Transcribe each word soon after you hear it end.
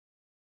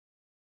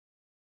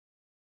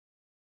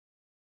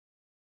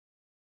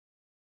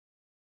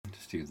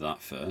do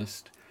that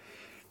first.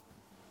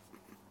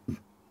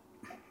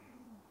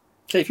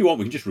 So if you want,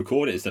 we can just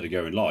record it instead of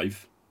going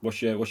live.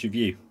 What's your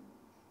view?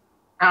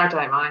 I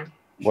don't mind.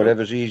 Sure.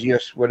 Whatever's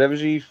easiest,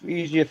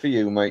 easier for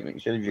you, mate. Like you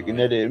said, if you can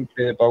edit and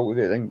play about with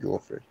it, then go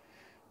for it.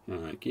 All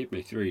right, give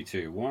me 3,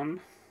 2, 1.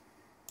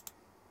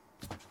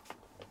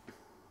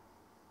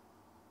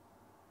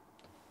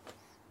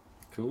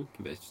 Cool.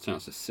 Give it a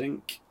chance to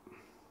sync.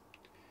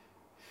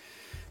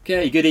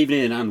 Okay, good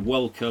evening and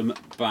welcome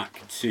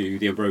back to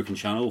the Unbroken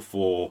channel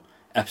for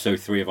episode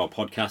 3 of our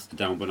podcast,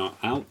 Down But Not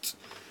Out.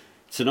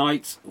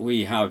 Tonight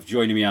we have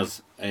joining me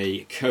as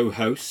a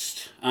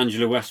co-host,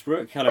 Angela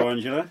Westbrook. Hello,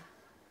 Angela.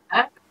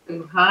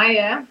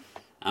 Hiya.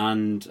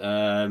 And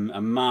a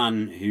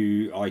man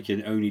who I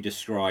can only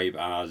describe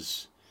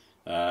as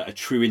a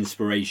true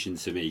inspiration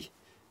to me,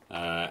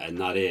 and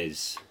that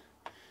is,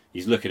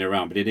 he's looking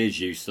around, but it is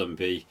you,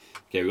 Stumpy.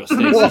 Okay, we've got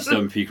Stacey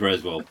Stumpy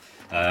Creswell.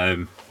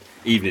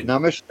 Evening.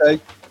 Namaste.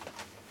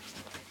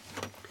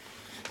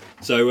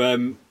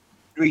 So,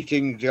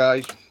 greetings,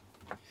 guys.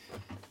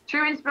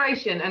 True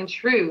inspiration and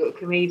true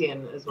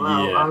comedian as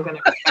well. Yeah. I'm going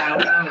to tell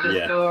some of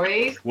the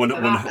stories.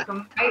 That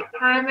can wait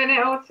for a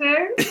minute or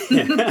two.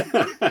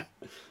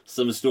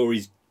 Some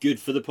stories good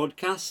for the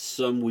podcast,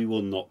 some we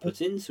will not put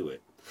into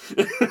it.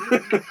 I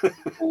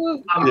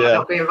might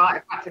not be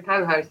invited back to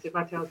co-host if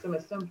I tell some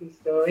of Stumpy's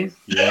stories.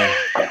 Yeah.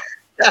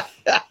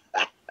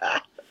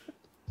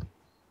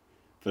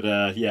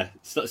 But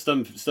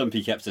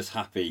Stumpy kept us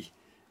happy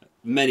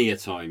many a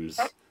times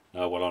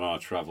while on our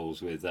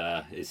travels with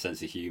his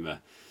sense of humour.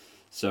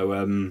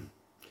 So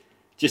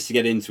just to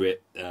get into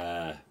it,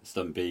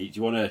 Stumpy, do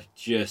you want to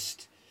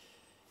just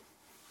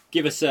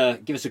give us a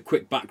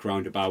quick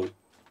background about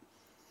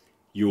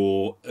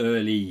your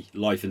early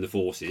life in the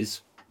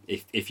forces,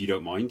 if you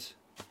don't mind,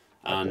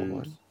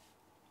 and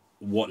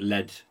what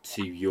led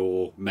to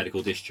your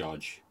medical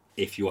discharge,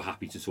 if you're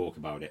happy to talk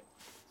about it?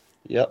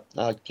 Yep,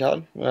 I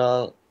can.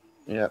 Well,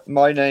 yeah,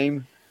 my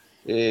name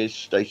is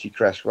Stacey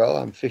Creswell.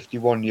 I'm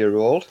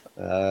 51-year-old.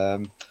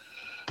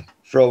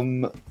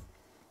 From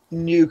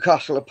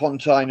Newcastle upon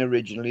Tyne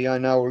originally. I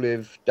now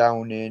live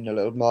down in a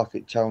little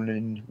market town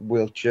in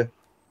Wiltshire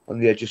on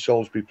the edge of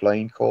Salisbury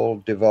Plain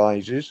called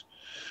Devizes.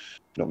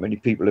 Not many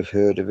people have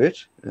heard of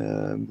it.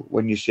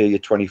 When you say you're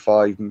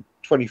 25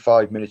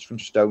 minutes from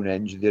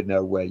Stonehenge, they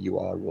know where you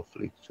are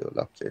roughly. So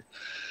that's it.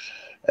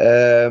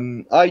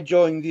 I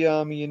joined the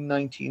army in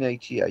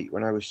 1988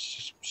 when I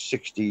was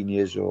 16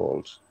 years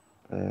old.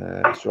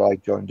 So I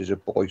joined as a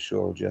boy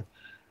soldier.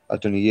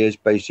 I'd done a year's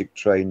basic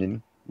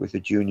training with the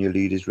Junior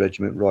Leaders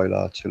Regiment Royal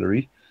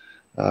Artillery,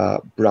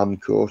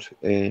 Bramcote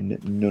in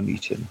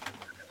Nuneaton.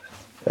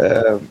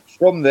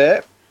 From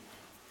there,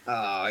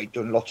 I'd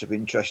done lots of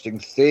interesting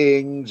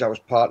things. I was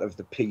part of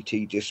the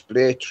PT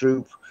display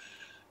troop,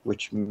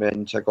 which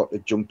meant I got to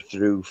jump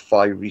through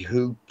fiery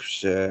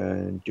hoops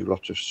and do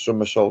lots of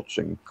somersaults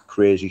and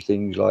crazy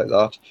things like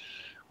that,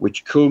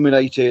 which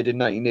culminated in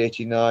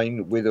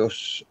 1989 with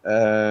us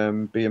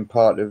being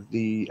part of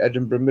the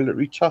Edinburgh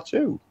Military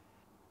Tattoo,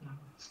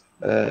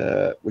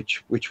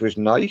 which was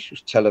nice. It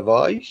was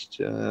televised.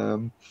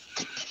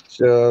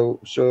 So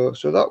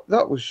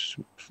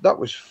that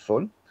was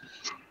fun.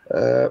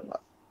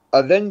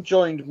 I then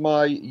joined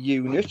my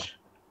unit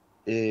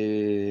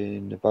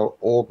in about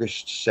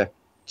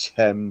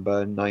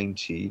September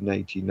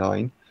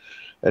 1989,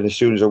 and as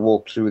soon as I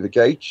walked through the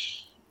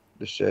gates,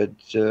 they said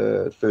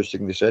the first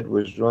thing they said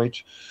was,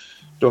 right,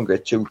 don't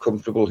get too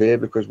comfortable here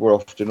because we're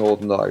off to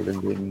Northern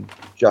Ireland in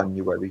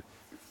January.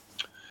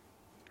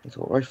 I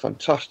thought, right,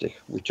 fantastic,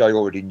 which I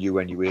already knew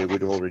anyway.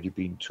 We'd already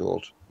been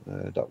told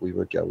that we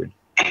were going.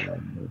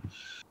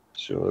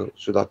 So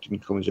that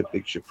didn't come as a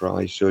big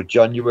surprise. So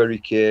January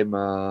came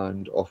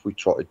and off we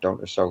trotted down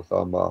to South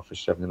Armagh for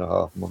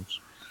 7.5 months,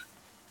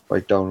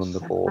 right down on the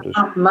borders.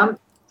 7.5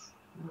 months.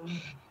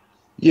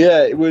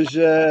 Yeah, it was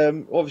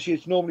obviously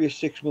it's normally a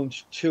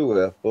 6-month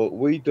tour, but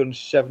we'd done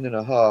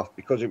 7.5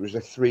 because it was the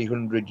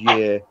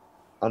 300-year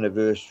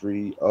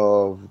anniversary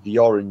of the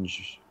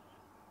Orange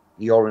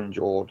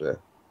Order,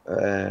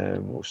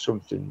 or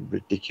something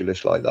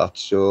ridiculous like that.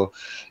 So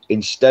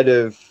instead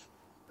of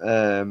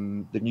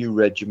the new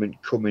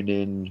regiment coming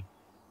in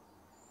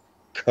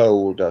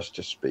cold, as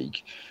to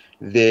speak,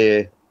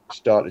 they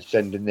started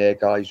sending their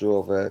guys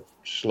over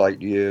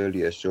slightly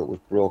earlier, so it was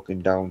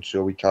broken down.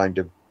 So we kind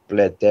of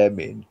bled them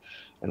in,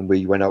 and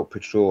we went out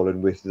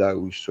patrolling with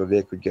those, so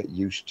they could get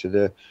used to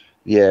the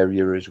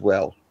area as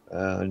well,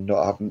 and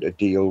not having to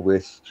deal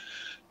with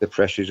the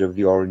pressures of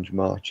the Orange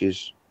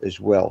Marches as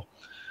well.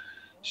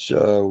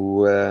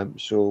 So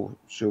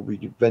we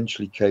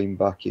eventually came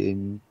back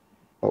in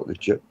about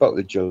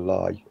the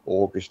July,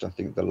 August, I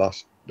think the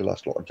last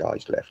lot of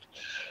guys left.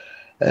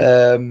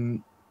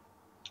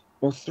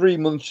 Well, 3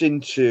 months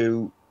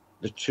into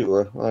the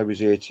tour, I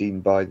was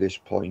 18 by this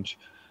point.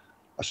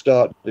 I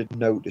started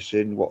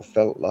noticing what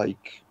felt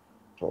like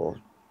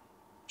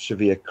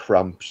severe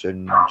cramps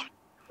and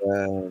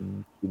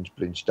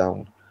splints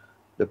down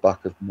the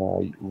back of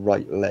my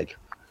right leg.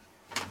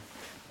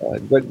 I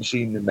went and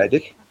seen the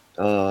medic,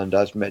 And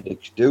as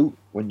medics do,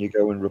 when you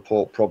go and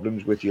report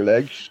problems with your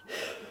legs,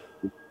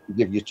 they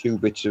give you 2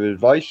 bits of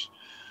advice.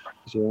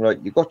 They say, right,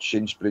 you've got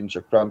shin splints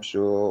or cramps,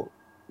 so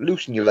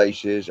loosen your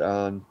laces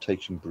and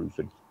take some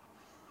brufen.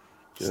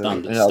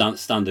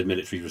 Standard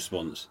military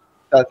response.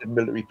 Standard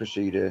military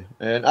procedure.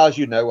 And as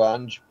you know,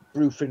 Ange,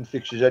 brufen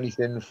fixes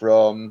anything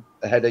from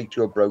a headache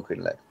to a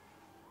broken leg.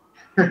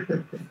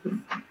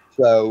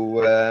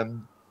 So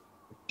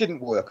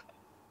didn't work.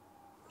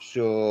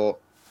 So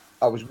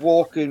I was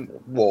walking,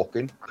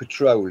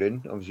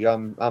 patrolling. Obviously,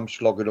 I'm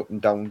slogging up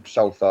and down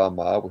South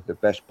Armagh with the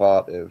best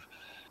part of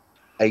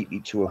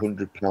 80 to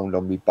 100 pound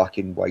on me back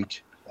in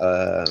weight,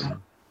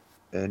 an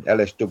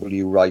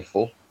LSW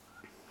rifle.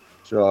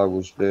 So I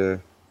was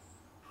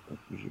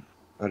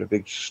had a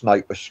big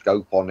sniper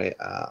scope on it,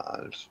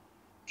 and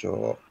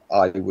so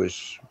I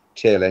was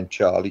tail end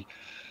Charlie.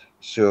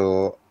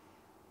 So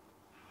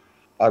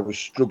I was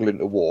struggling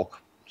to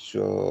walk.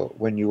 So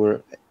when you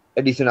were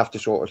anything after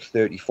sort of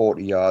 30,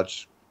 40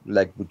 yards,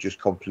 leg would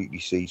just completely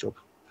seize up,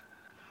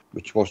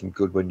 which wasn't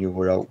good when you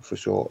were out for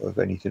sort of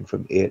anything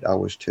from 8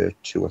 hours to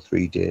 2 or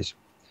 3 days.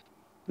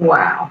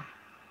 Wow.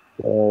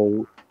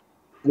 So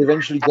they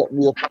eventually got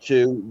me up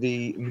to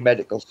the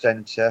medical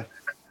centre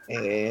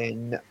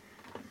in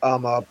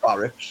Armagh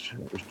Barracks.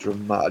 It was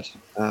drum mad.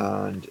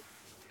 And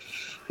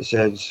they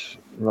said,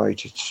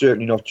 right, it's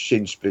certainly not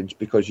shin splints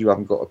because you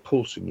haven't got a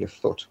pulse in your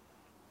foot.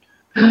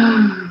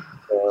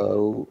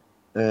 So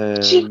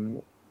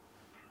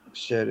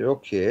said,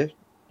 okay.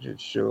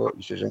 So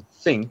he says, I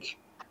think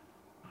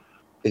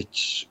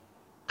it's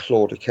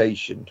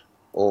claudication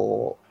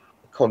or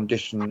a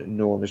condition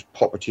known as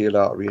popliteal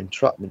artery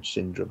entrapment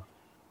syndrome.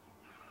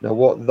 Now,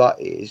 what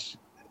that is,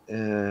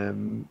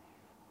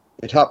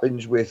 it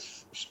happens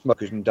with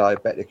smokers and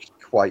diabetics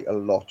quite a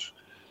lot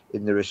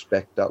in the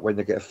respect that when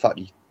they get a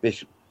fatty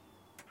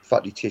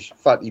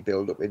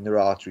build-up in their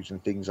arteries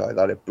and things like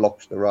that, it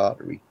blocks their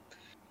artery.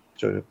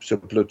 So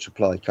blood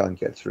supply can't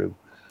get through.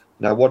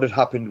 Now, what had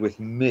happened with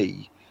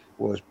me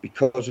was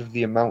because of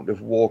the amount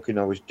of walking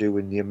I was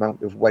doing, the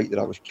amount of weight that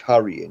I was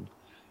carrying,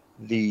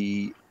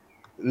 the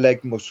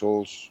leg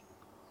muscles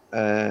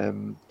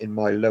in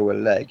my lower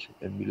leg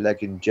and my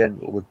leg in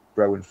general were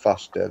growing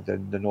faster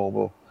than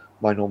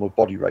my normal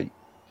body rate.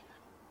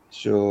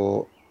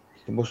 So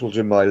the muscles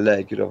in my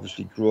leg had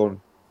obviously grown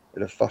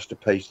at a faster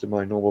pace than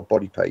my normal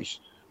body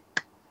pace,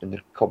 and it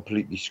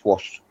completely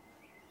squashed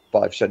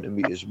 5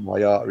 centimeters of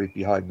my artery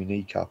behind my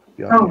kneecap.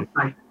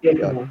 My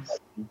goodness.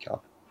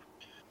 Kneecap.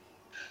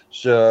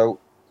 So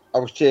I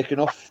was taken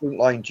off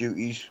frontline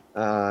duties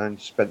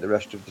and spent the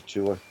rest of the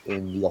tour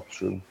in the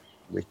ops room,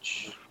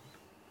 which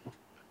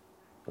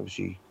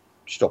obviously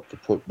stopped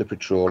the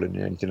patrolling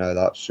and anything like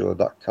that. So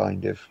that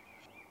kind of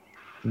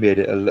made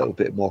it a little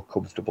bit more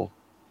comfortable.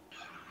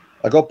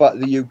 I got back to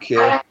the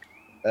UK.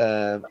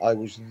 I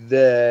was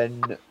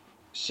then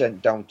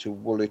sent down to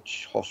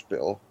Woolwich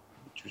Hospital,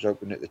 which was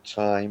open at the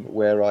time,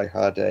 where I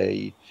had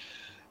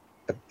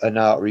an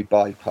artery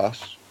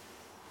bypass.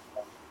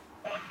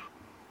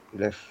 He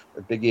left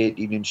a big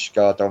 18-inch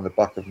scar down the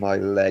back of my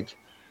leg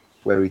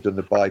where he'd done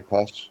the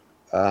bypass,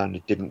 and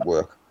it didn't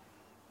work.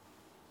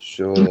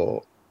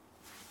 So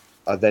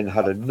I then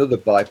had another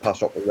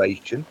bypass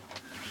operation.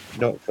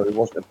 No, sorry, it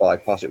wasn't a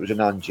bypass, it was an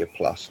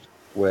angioplasty,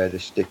 where they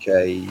stick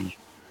a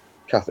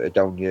catheter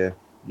down your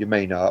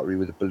main artery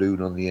with a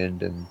balloon on the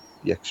end, and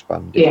you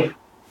expand it,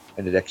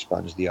 and it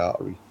expands the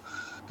artery.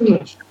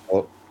 Yeah.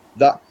 So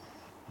that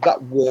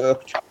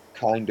worked,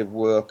 kind of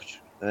worked,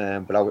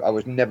 but I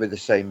was never the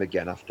same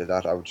again after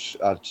that.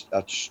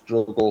 I'd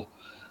struggle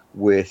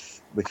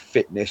with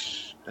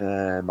fitness.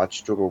 I'd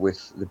struggle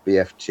with the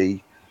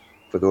BFT.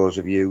 For those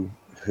of you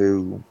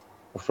who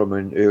are from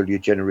an earlier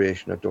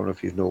generation, I don't know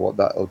if you know what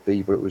that'll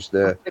be, but it was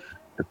the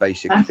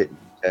basic fitness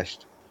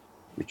test,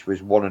 which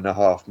was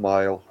 1.5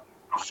 mile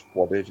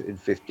squatted in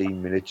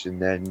 15 minutes,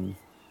 and then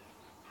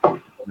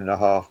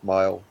 1.5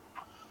 mile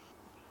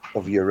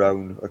of your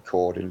own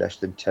accord in less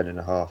than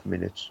 10.5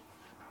 minutes.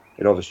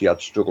 And obviously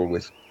I'd struggle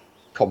with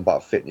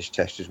combat fitness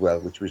test as well,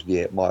 which was the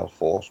 8-mile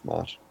force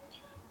march.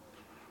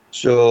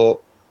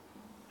 So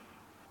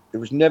it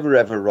was never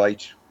ever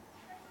right.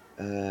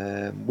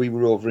 We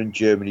were over in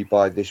Germany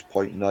by this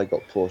point, and I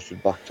got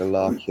posted back to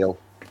Larkhill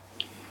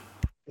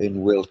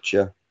in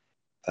Wiltshire,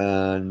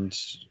 and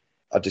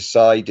I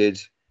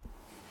decided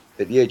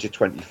at the age of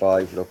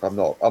 25, look, I'm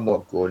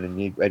not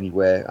going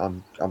anywhere.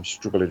 I'm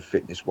struggling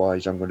fitness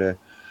wise. I'm gonna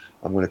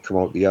come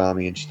out of the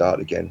army and start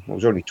again. I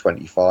was only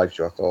 25,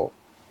 so I thought,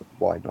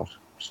 why not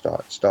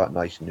start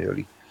nice and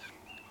early?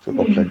 So I've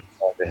got plenty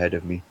of time ahead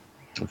of me.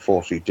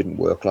 Unfortunately, it didn't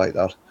work like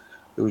that.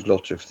 There was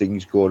lots of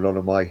things going on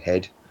in my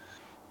head,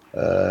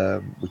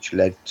 which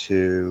led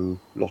to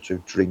lots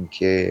of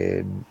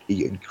drinking,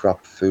 eating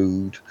crap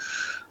food,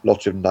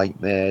 lots of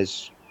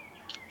nightmares,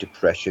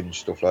 depression,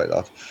 stuff like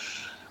that,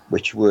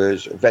 which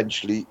was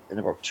eventually in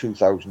about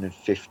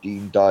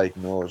 2015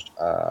 diagnosed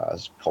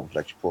as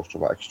complex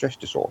post-traumatic stress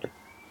disorder.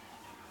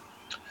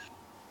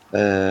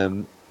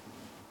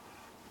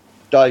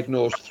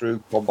 Diagnosed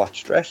through combat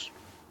stress,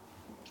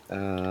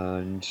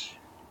 and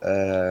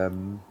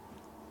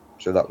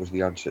So that was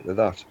the answer to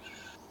that.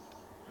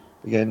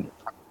 Again,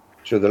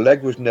 so the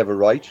leg was never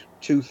right.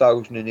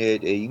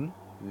 2018,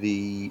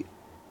 the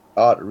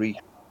artery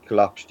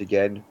collapsed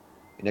again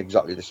in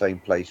exactly the same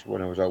place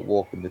when I was out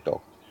walking the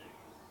dog.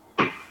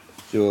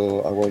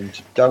 So I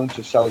went down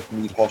to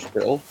Southmead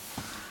Hospital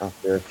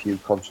after a few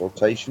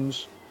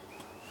consultations.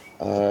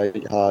 I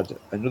had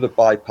another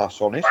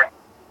bypass on it.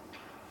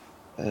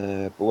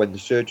 But when the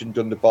surgeon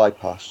done the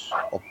bypass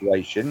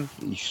operation,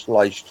 he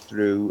sliced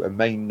through a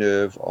main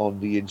nerve on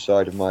the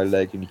inside of my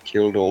leg and he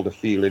killed all the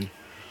feeling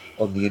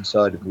on the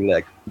inside of my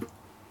leg.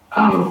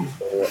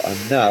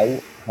 And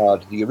now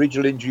had the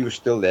original injury was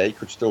still there. He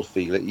could still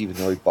feel it, even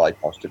though he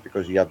bypassed it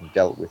because he hadn't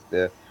dealt with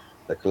the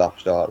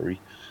collapsed artery.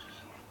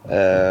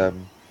 So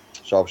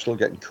I was still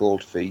getting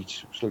cold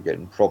feet, still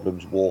getting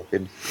problems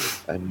walking,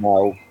 and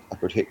now I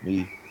could hit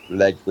my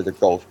leg with a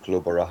golf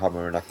club or a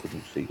hammer and I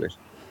couldn't feel it.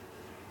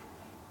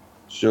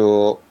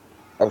 So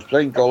I was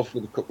playing golf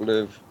with a couple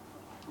of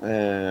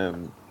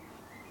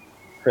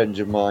friends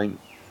of mine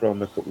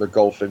from a couple of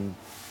golfing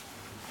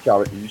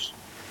charities.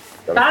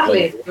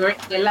 Badly if you're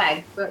hitting your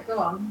leg, but go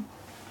on.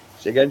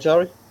 Say again,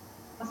 sorry?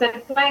 I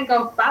said playing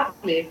golf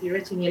badly if you're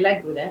hitting your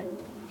leg with it.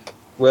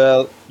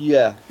 Well,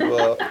 yeah,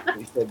 but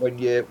when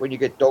you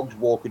get dogs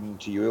walking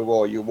into you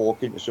or you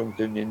walk into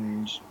something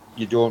and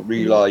you don't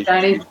realise. You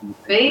don't even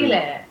feel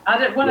it. I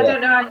don't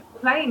know how you're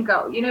playing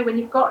golf. You know, when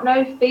you've got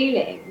no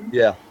feeling.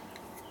 Yeah.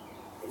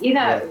 You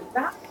know,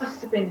 that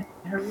must have been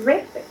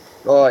horrific.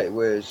 Oh, it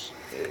was.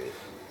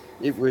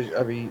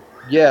 I mean,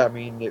 yeah. I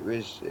mean, it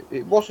was.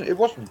 It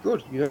wasn't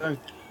good. You know,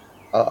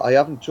 I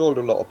haven't told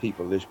a lot of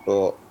people this,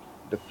 but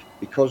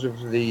because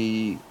of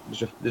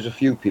there's a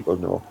few people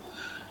know.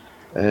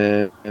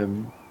 I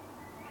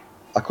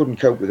couldn't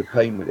cope with the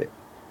pain with it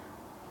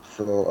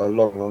for a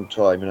long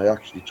time, and I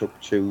actually took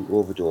 2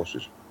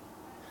 overdoses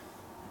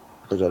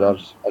because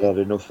I'd had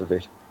enough of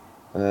it.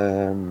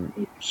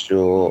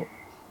 So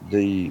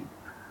the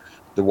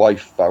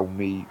wife found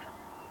me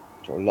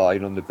sort of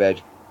lying on the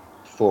bed,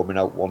 foaming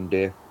out one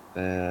day,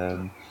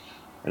 and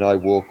I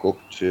woke up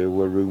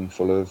to a room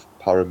full of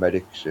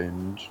paramedics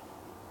and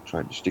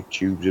trying to stick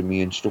tubes in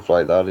me and stuff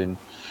like that,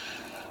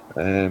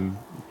 and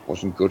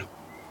wasn't good.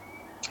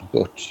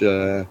 But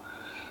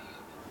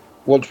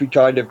once we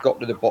kind of got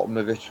to the bottom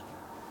of it,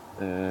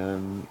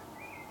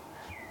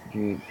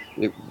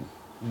 it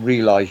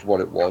realised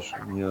what it was.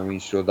 You know what I mean?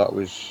 So that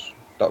was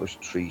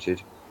treated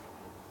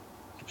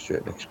to a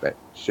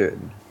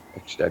certain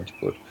extent,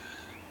 but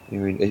I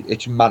mean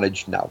it's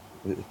managed now.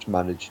 It's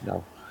managed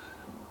now.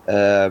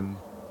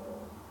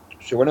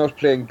 So when I was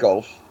playing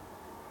golf,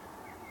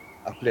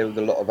 I played with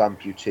a lot of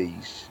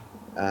amputees,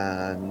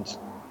 and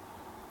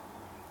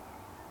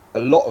a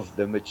lot of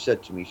them had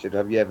said to me, "said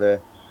Have you ever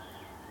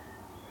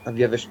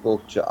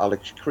spoke to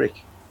Alex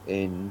Crick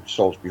in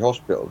Salisbury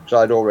Hospital?" Because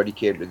I'd already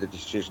came to the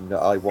decision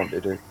that I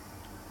wanted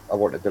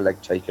the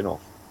leg taken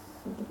off.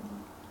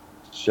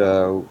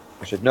 So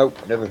I said, "No,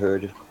 never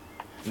heard of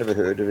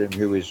him.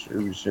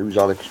 Who's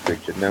Alex Crick?"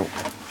 I said, "No,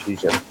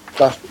 she's a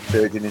plastic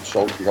surgeon in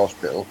Salisbury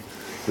Hospital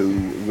who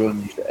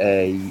runs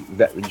a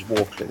veterans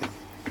war clinic.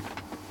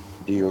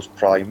 Deals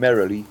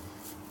primarily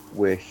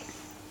with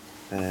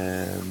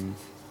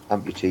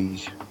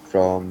amputees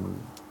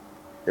from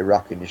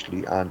Iraq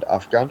initially and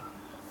Afghan,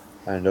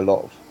 and a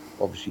lot of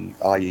obviously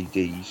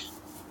IEDs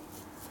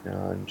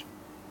and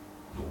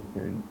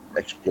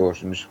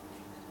explosions.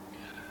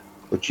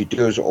 But she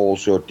does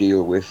also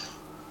deal with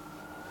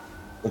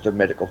other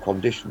medical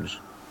conditions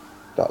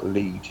that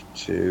lead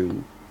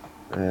to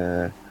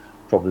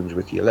problems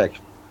with your leg."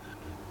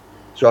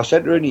 So I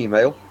sent her an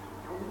email.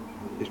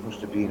 This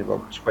must have been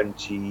about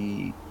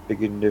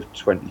beginning of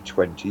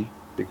 2020.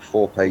 Big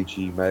 4-page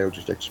email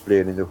just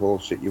explaining the whole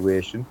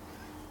situation.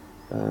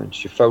 And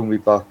she phoned me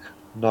back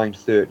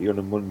 9:30 on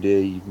a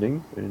Monday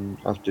evening, and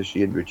after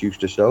she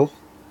introduced herself,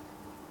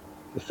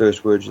 the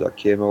first words that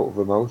came out of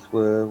her mouth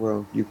were,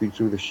 "Well, you've been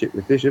through the shit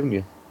with this, haven't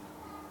you?"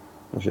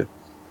 I said,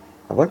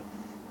 "Have I?"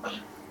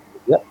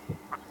 "Yeah."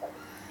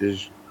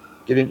 She's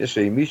getting to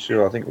see me,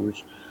 so I think it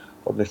was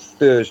on the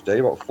Thursday,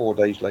 about 4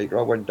 days later,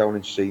 I went down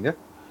and seen her.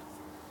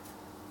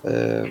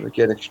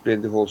 Again,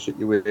 explained the whole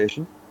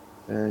situation,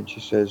 and she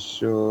says,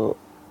 "So,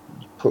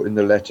 put in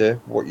the letter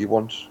what you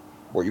want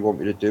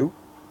me to do."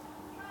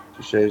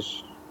 She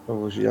says,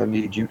 "Obviously, I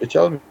need you to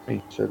tell me."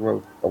 I said,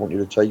 "Well, I want you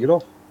to take it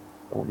off.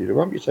 I want you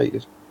to amputate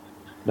it."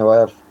 Now, I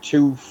have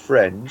 2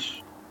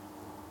 friends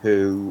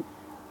who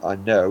I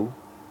know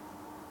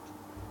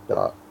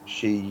that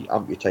she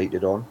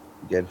amputated on,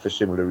 again, for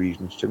similar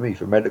reasons to me,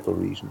 for medical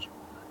reasons.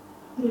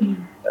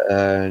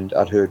 And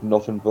I'd heard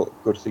nothing but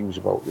good things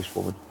about this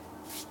woman.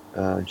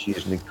 And she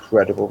is an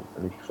incredible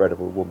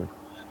woman.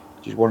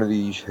 She's one of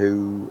these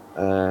who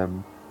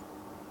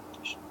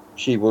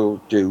she will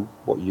do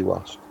what you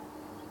ask.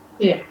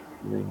 Yeah.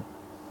 I mean,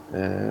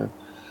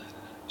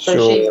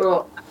 so she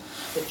brought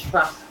the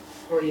trust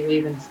before you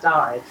even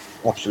started.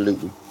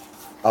 Absolutely.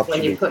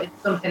 When you put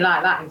something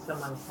like that in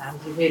someone's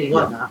hands, you really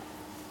want that.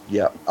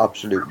 Yeah,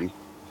 absolutely.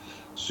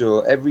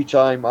 So every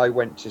time I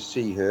went to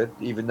see her,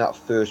 even that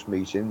first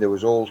meeting, there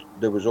was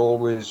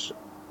always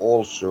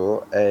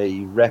also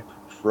a rep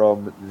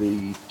from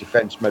the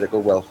Defence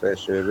Medical Welfare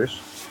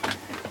Service,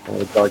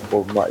 a guy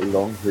called Matty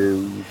Long,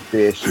 who's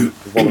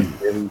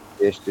voluntarily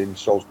based in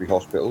Salisbury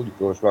Hospital. He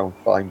goes around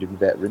finding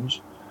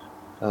veterans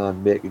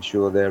and making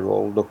sure they're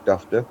all looked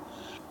after.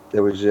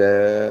 There was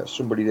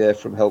somebody there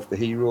from Help the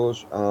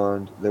Heroes,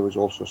 and there was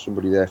also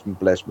somebody there from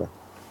Blesma,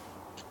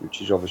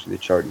 which is obviously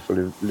the charity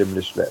for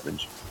limbless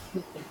veterans.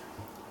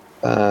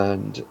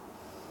 And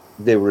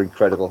they were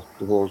incredible.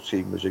 The whole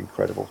team was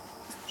incredible.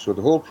 So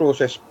the whole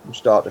process from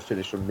start to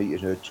finish from meeting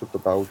her took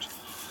about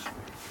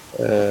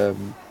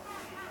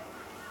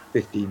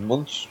 15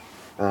 months.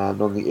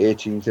 And on the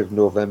 18th of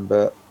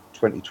November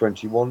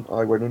 2021,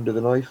 I went under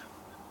the knife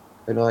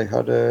and I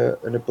had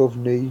an above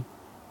knee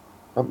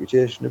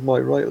amputation of my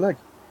right leg.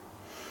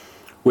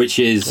 Which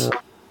is,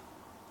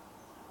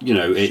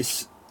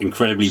 it's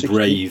incredibly 16.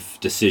 brave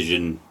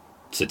decision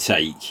to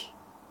take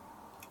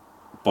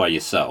by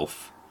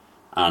yourself.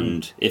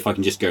 And if I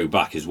can just go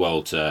back as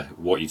well to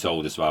what you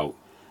told us about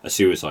a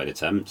suicide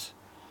attempt,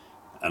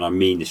 and I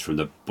mean this from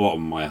the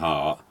bottom of my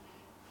heart,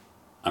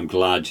 I'm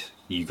glad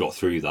you got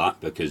through that,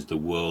 because the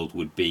world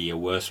would be a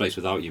worse place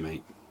without you,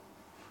 mate.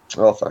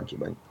 Oh, thank you,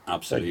 mate.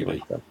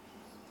 Absolutely. You,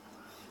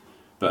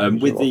 but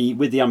with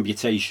the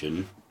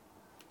amputation,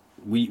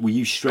 were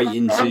you straight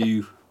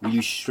into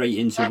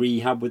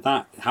rehab with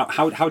that?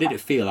 How did it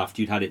feel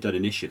after you'd had it done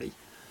initially?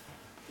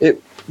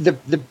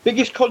 The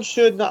biggest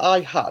concern that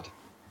I had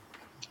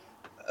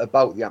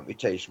about the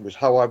amputation was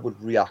how I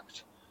would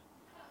react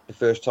the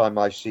first time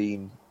I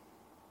seen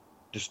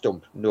the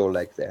stump, no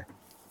leg there.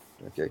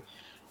 Okay,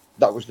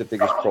 that was the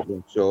biggest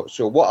problem.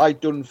 So what I'd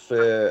done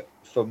for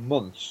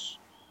months,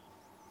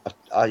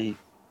 I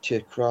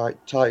try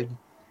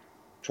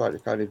to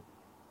kind of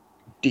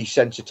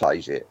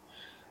desensitize it.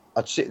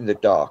 I'd sit in the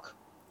dark,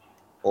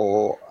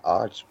 or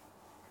I'd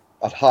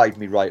hide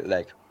my right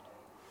leg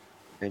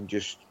and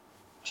just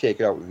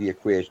take it out of the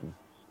equation.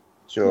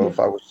 So if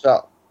I was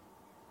sat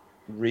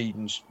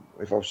reading,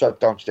 if I was sat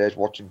downstairs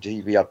watching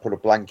TV, I'd put a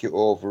blanket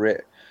over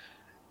it.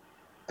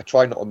 I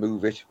try not to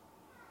move it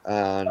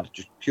and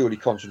just purely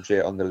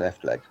concentrate on the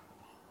left leg.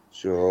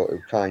 So it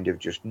would kind of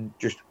just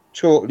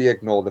totally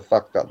ignore the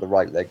fact that the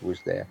right leg was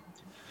there.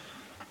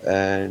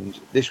 And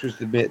this was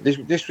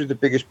the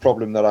biggest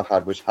problem that I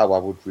had, was how I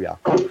would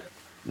react.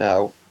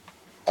 Now,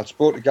 I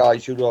spoke to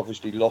guys who'd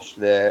obviously lost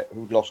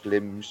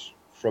limbs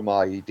from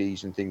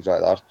IEDs and things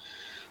like that,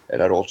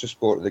 and I'd also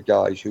spoke to the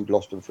guys who'd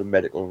lost them for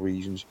medical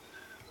reasons,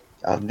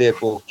 and they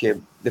both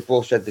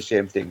said the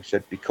same thing.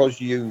 Said,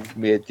 because you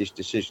made this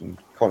decision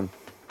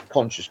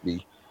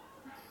consciously,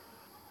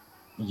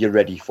 you're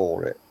ready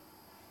for it.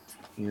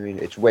 I mean,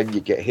 it's when you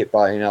get hit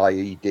by an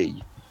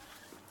IED,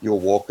 you're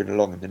walking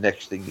along, and the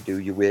next thing you do,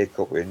 you wake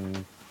up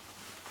in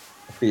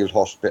a field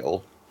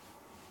hospital,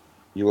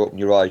 you open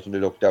your eyes and you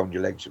look down,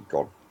 your legs have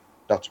gone.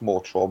 That's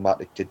more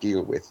traumatic to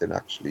deal with than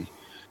actually,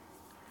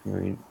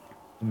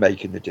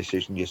 making the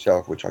decision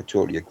yourself, which I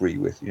totally agree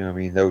with.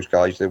 Those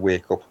guys, they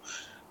wake up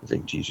and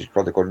think, Jesus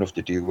God, they've got enough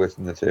to deal with,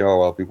 and they say,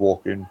 oh, I'll be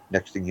walking.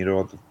 Next thing you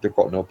know, they've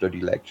got no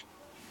bloody legs.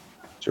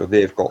 So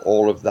they've got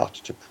all of that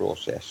to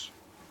process,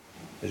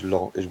 as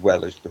well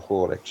as the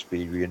whole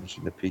experience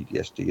and the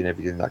PTSD and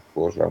everything that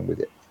goes around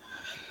with it.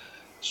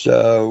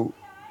 So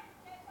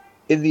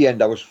in the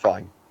end, I was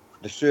fine.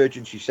 The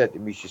surgeon, she said to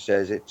me, she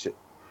says, it's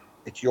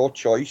your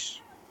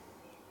choice.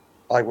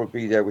 I will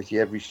be there with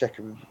you every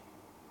second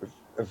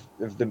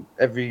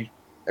every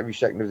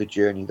second of the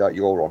journey that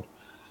you're on.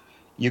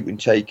 You can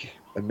take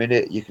a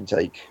minute, you can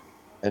take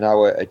an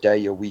hour, a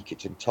day, a week.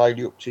 It's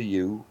entirely up to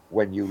you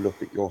when you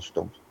look at your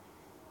stump.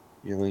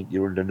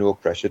 You're under no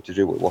pressure to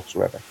do it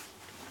whatsoever.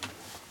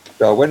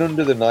 So I went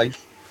under the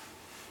knife,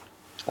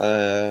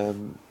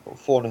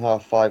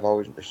 4.5, 5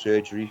 hours into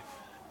surgery,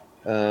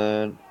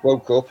 and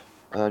woke up,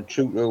 and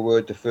true to her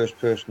word, the first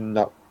person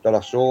that I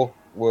saw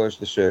was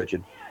the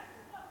surgeon.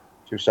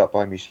 She sat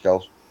by my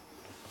side.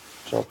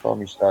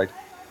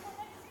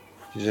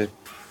 She said,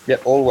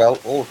 "Yep, all well,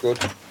 all good.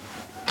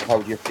 How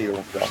do you feel?"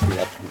 I feel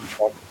absolutely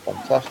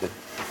fantastic.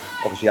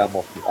 Obviously, I'm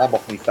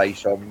off my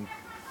face on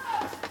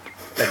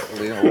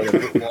mentally or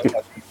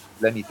whatever,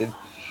 anything.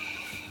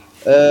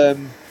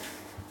 And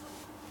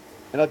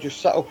I just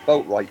sat up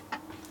about right,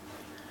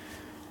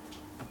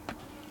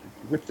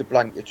 whipped the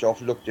blankets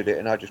off, looked at it,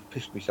 and I just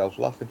pissed myself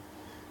laughing.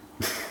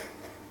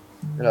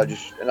 And I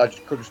just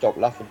couldn't stop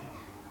laughing.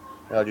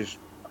 And I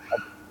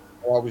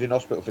was in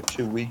hospital for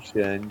 2 weeks,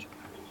 and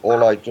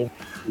all I'd done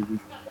was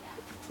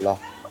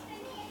laugh,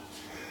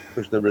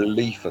 because the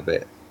relief of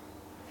it,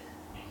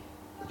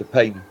 the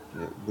pain,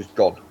 was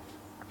gone.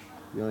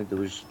 There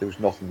was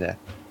nothing there,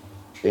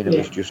 and it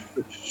was just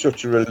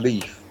such a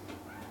relief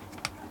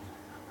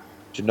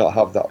to not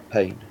have that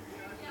pain.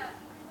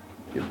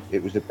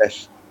 It was the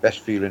best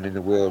feeling in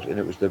the world, and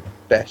it was the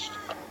best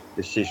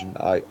decision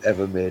I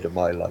ever made in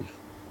my life.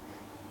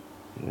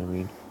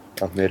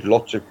 I've made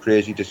lots of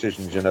crazy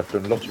decisions, and I've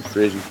done lots of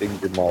crazy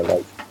things in my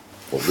life,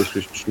 but this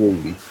was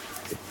truly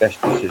the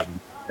best decision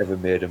I ever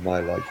made in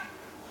my life.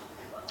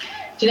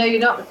 Do you know,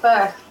 you're not the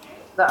first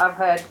that I've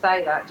heard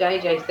say that.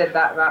 JJ said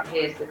that about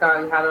his, the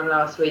guy we had on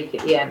last week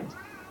at the end.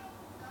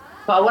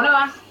 But I want to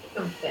ask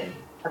something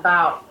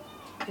about,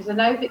 because I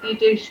know that you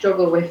do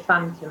struggle with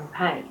phantom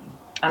pain,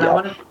 and I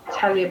want to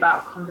tell you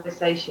about a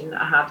conversation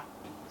that I had.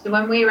 So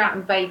when we were out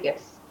in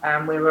Vegas,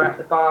 and we were at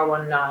the bar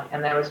one night,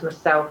 and there was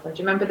myself, and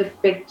do you remember the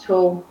big,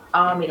 tall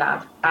army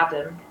lad,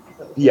 Adam?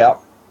 Yeah.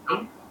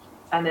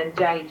 And then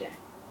JJ,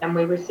 and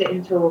we were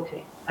sitting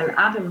talking, and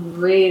Adam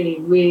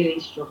really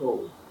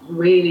struggled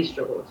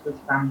with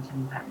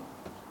phantom pain.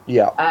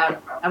 Yeah.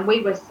 And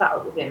we were sat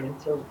up with him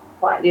until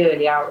quite the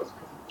early hours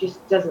because he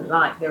just doesn't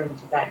like going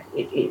to bed.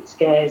 It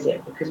scares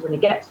him because when he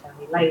gets down,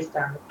 he lays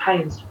down, the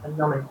pain's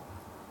phenomenal.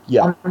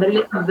 Yeah. On the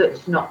little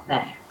that's not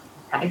there.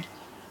 Okay.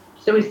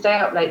 So we stay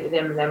up late with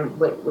him, and then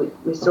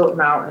we sort him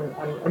out,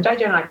 and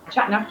JJ and I were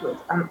chatting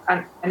afterwards,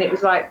 and it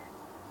was like,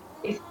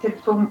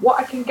 from what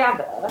I can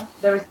gather,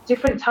 there is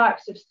different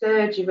types of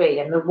surgery,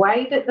 and the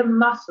way that the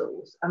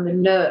muscles and the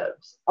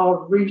nerves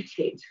are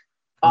rooted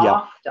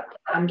after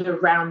and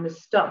around the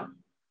stump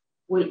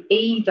will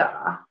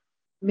either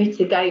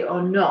mitigate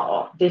or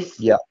not this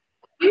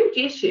huge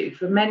issue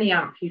for many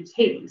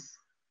amputees,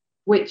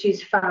 which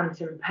is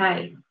phantom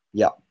pain.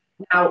 Yeah.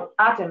 Now,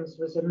 Adam's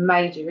was a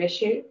major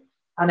issue.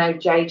 I know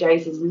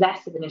JJ's is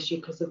less of an issue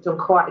because they've done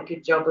quite a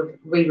good job of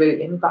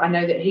rerouting, but I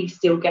know that he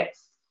still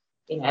gets,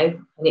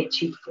 an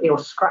itchy, or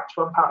scratch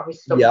one part of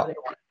his stomach,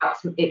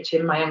 that's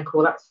itching my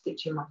ankle, that's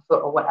itching my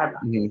foot, or whatever.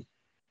 Mm-hmm.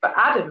 But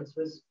Adam's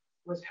was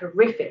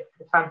horrific,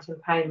 the phantom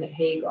pain that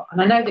he got,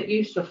 and I know that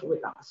you suffer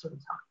with that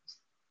sometimes.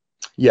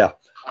 Yeah,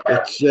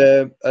 it's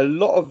a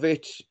lot of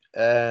it.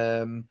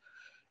 Again,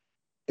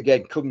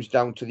 comes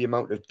down to the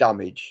amount of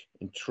damage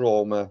and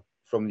trauma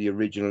from the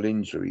original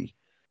injury.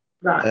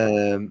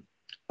 Right.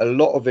 A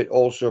lot of it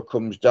also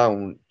comes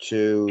down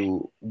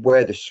to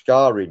where the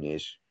scarring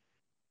is.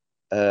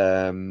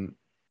 Because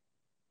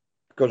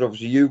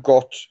obviously you've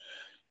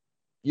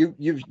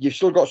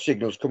still got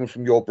signals coming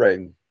from your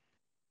brain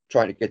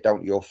trying to get down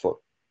to your foot.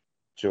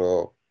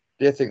 So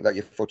they think that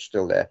your foot's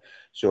still there.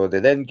 So they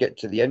then get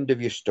to the end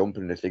of your stump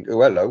and they think,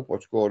 oh, hello,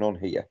 what's going on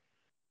here?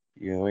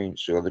 You know what I mean?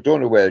 So they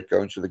don't know where it's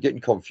going, so they're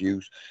getting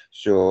confused.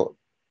 So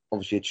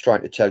obviously it's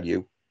trying to tell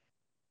you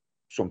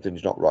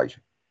something's not right.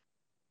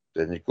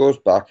 Then it goes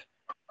back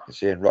and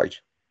saying, right,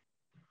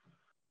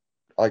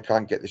 I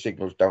can't get the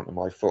signals down to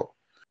my foot.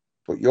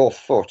 But your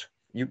foot,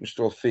 you can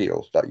still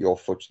feel that your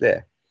foot's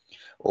there.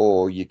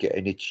 Or you get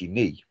an itchy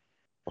knee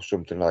or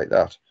something like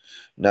that.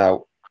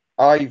 Now,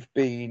 I've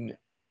been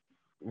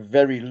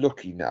very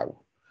lucky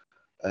now.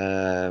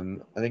 I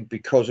think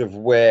because of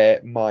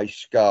where my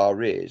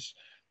scar is,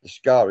 the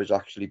scar is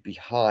actually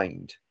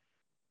behind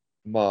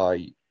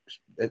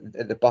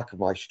at the back of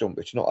my stump.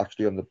 It's not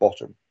actually on the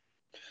bottom.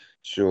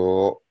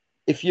 So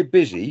if you're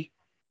busy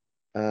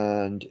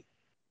and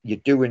you're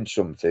doing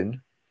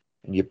something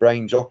and your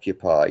brain's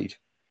occupied,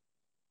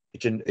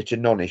 it's a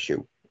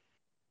non-issue.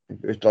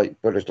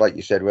 It's like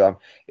you said,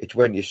 well, it's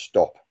when you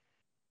stop.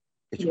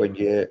 It's when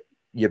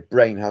your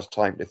brain has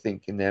time to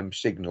think and them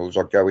signals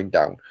are going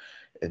down,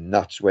 and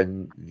that's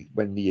when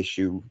the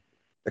issue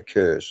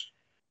occurs.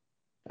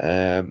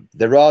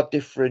 There are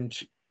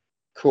different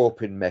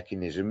coping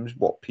mechanisms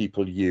what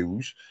people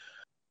use.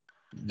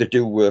 They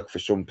do work for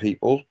some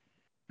people.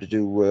 They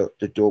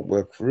don't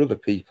work for other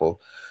people.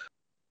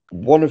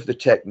 One of the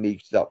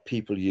techniques that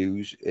people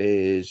use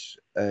is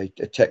a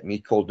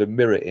technique called the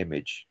mirror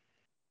image.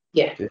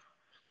 Yeah.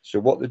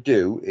 So what they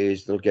do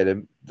is they'll get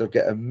a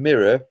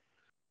mirror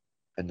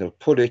and they'll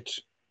put it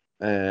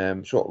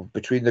sort of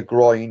between the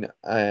groin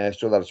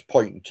so that it's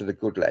pointing to the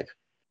good leg.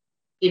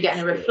 You're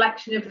getting a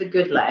reflection of the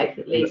good leg,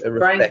 at least. A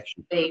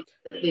reflection. The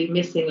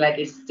missing leg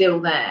is still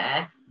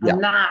there,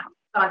 and that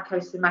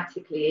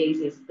psychosomatically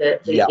eases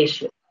the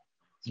issue.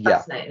 It's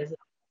fascinating, isn't it?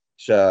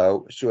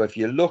 So if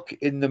you look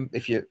in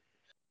the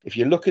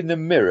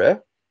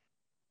mirror,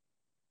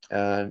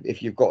 and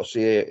if you've got,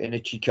 say, an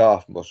itchy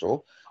calf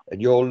muscle,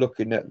 and you're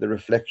looking at the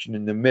reflection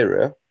in the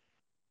mirror,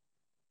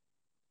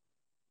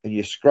 and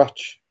you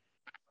scratch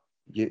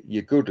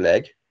your good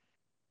leg,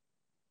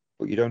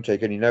 but you don't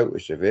take any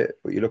notice of it,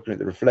 but you're looking at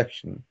the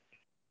reflection,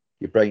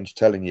 your brain's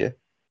telling you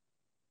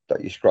that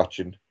you're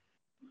scratching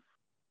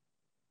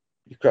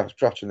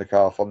the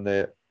calf on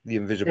the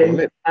invisible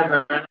lip.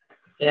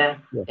 Yeah.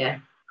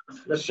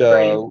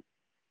 So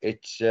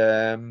it's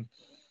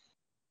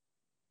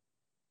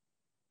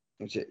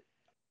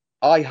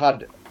I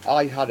had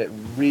it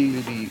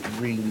really,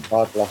 really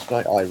bad last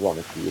night.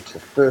 Ironically, it's the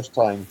first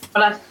time.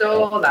 Well, I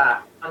saw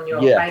that on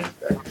your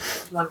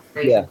Facebook.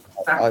 Yeah,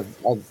 I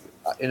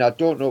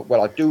don't know.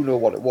 Well, I do know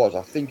what it was.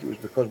 I think it was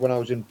because when I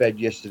was in bed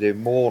yesterday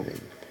morning,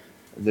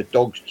 and the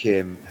dogs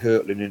came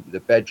hurtling into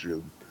the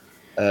bedroom.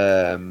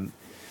 They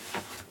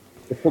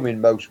come in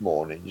most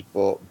mornings,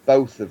 but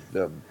both of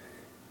them,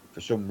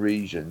 for some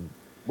reason,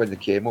 when they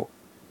came up,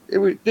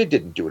 they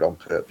didn't do it on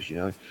purpose.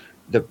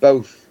 They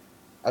both,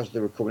 as they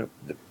were coming up,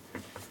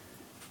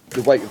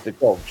 the weight of the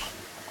dogs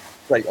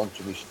straight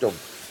onto my stump.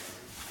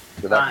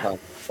 So that kind of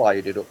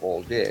fired it up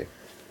all day.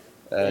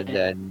 And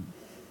then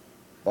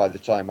by the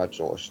time I'd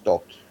sort of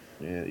stopped,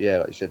 yeah,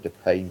 like I said, the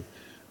pain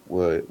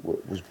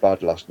was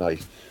bad last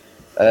night.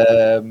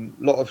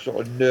 Lot of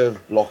sort of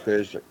nerve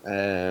blockers,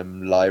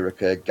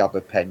 Lyrica,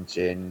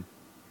 gabapentin.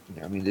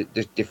 I mean,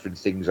 there's different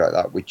things like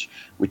that which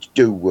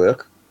do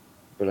work,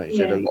 but like I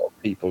said, a lot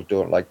of people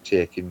don't like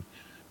taking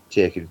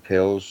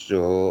pills.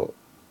 So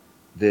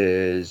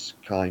there's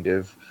kind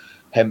of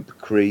hemp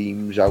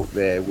creams out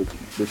there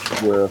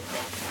which work.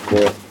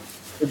 But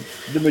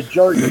the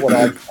majority of what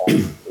I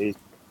find is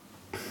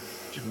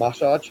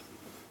massage.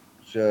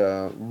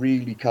 So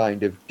really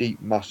kind of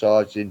deep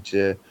massage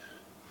into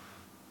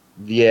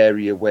the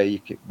area where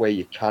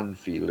you can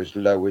feel as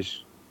low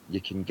as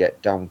you can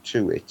get down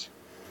to it,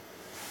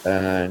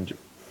 and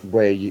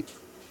where you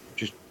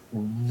just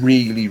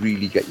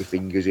really get your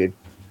fingers in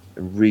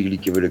and really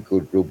give it a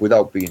good rub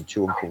without being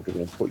too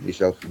uncomfortable and putting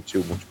yourself in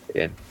too much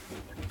pain.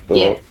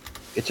 But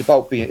it's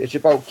about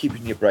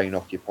keeping your brain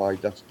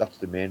occupied. That's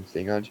the main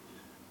thing, Ange.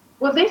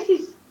 Well, this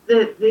is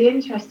the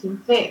interesting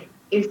thing,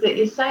 is that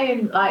you're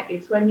saying, like,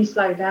 it's when you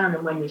slow down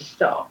and when you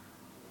stop.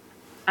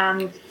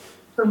 And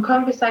from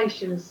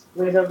conversations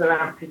with other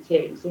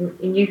amputees,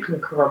 and you can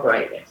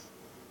corroborate this,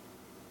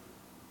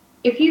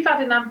 if you've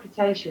had an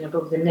amputation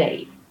above the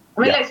knee,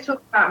 I mean, let's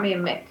talk about me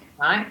and Mick,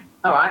 right?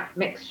 All right,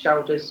 Mick's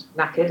shoulder's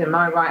knackered and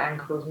my right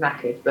ankle's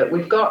knackered, but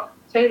we've got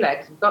 2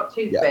 legs, we've got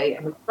 2 feet,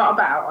 and we've got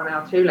about on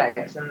our 2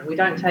 legs, and we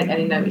don't take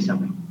any notice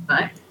of it,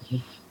 right?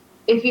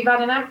 If you've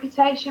had an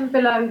amputation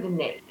below the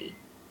knee,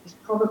 it's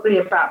probably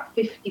about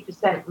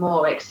 50%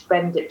 more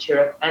expenditure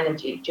of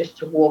energy just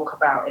to walk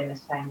about in the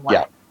same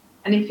way.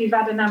 And if you've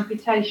had an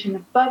amputation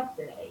above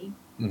the knee,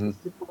 this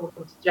is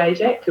according to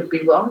JJ, it could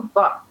be wrong,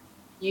 but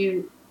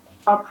you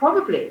are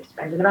probably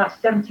expending about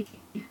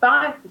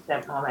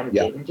 75% more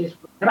energy than just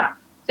walking about.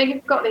 So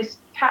you've got this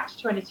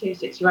catch-22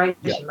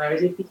 situation,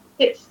 whereas if you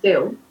sit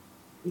still,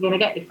 you're going to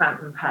get your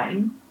phantom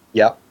pain.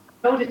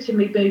 In order to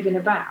be moving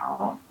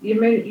about,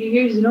 you're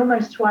using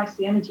almost twice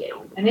the energy.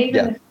 And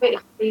even the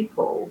fittest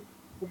people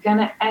are going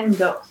to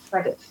end up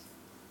shredders.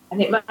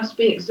 And it must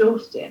be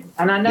exhausting.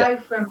 And I know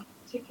from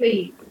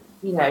particularly,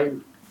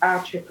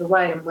 our trip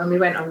away and when we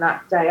went on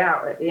that day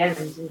out at the end,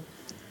 and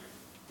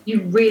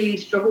you really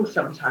struggle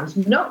sometimes,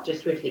 not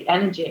just with the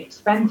energy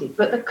expended,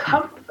 but the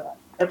comfort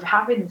of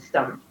having the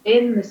stump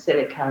in the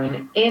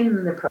silicone,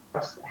 in the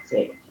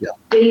prosthetic,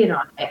 being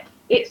on it.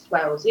 It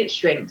swells, it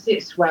shrinks,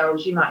 it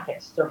swells, you might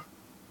get stuff,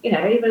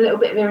 even a little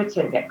bit of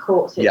irritant, get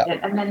caught,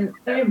 and then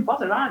you're in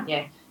bother, aren't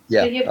you?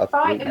 So you're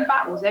fighting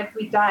battles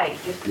every day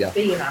just to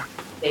be an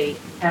athlete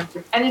in terms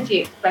of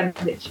energy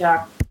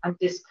expenditure and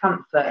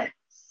discomfort,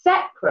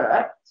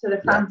 separate to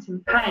the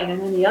phantom pain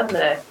and any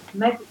other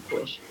medical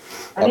issues.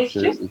 And it's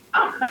just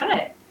tough, isn't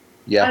it?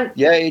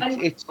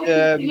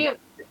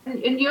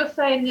 And you're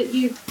saying that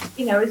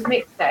as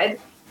Mick said,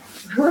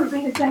 it wouldn't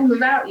be the same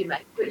without you,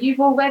 mate. But you've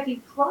already,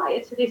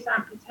 prior to this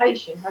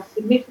amputation, had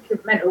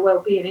significant mental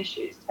well-being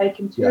issues,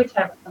 taken 2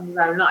 attempts on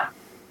your own life.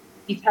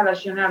 You tell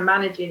us you're now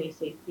managing your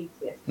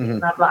PTSD,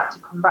 and I'd like to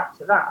come back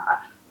to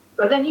that.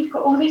 But then you've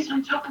got all this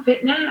on top of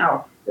it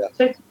now.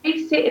 So to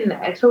be sitting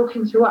there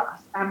talking to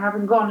us and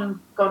having gone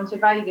to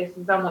Vegas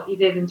and done what you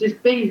did and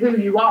just be who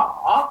you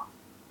are.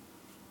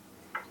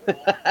 You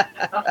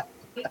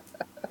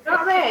know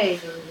what I mean?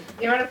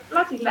 You're a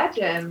bloody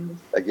legend.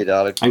 Thank you,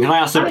 darling. And can I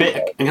ask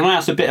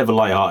a bit of a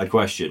light-hearted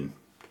question?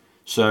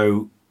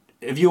 So,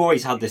 have you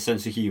always had this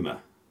sense of humour,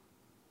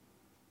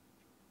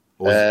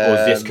 or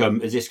has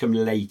this come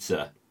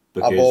later?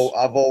 Because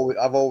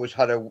I've always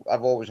had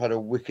a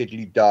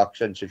wickedly dark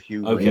sense of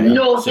humour. Okay.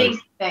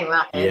 Northeast thing,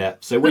 that is. Yeah.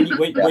 So when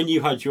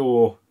you had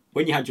your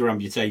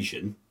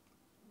amputation,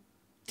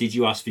 did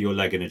you ask for your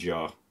leg in a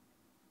jar?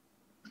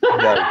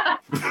 No.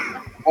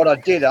 What I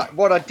did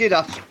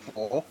ask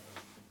for,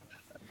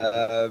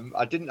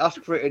 I didn't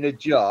ask for it in a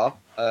jar,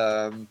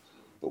 but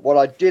what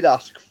I did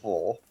ask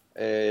for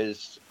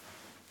is,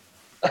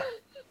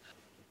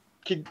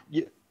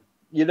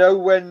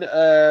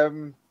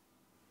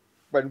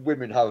 when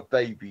women have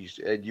babies,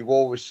 and you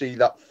always see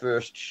that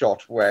first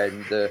shot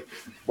when the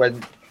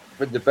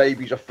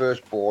babies are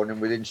first born, and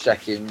within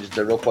seconds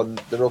you're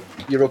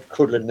up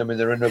cuddling them, and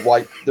they're in a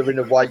white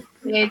linen.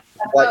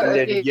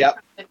 Yeah,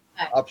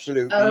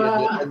 absolutely.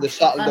 And they're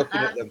sat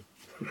looking at them.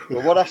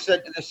 But what I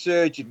said to the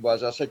surgeon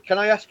was, I said, "Can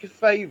I ask a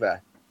favour?"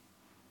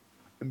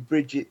 And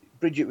Bridget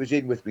was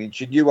in with me, and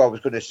she knew I was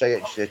going to say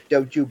it. She said,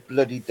 "Don't you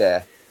bloody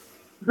dare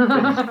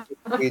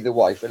be the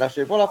wife." And I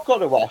said, "Well, I've got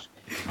to ask."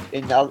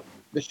 And now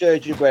the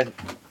surgeon went,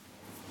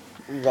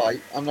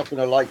 "Right, I'm not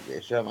going to like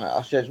this."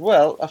 I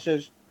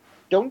says,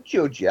 "Don't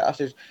judge yet." I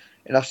says,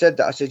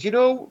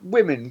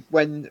 women,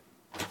 when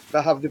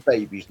they have the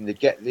babies and they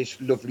get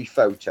this lovely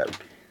photo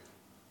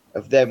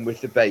of them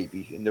with the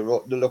baby and they're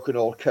looking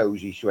all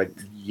cosy. She went,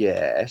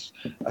 "Yes."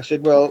 I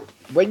said, "Well,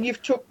 when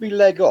you've took my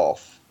leg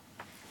off,"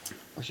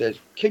 I says,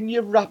 "can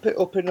you wrap it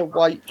up in a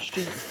white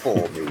sheet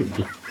for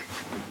me?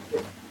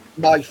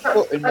 My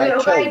foot and my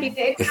toes." Baby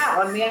dick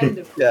out on the end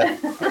of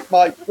it.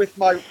 with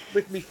my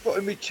foot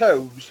and my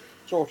toes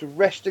sort of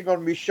resting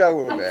on my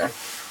shoulder,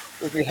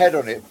 with my head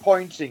on it,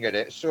 pointing at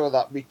it, so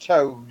that my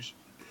toes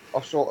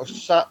are sort of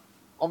sat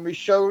on my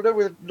shoulder.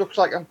 With looks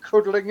like I'm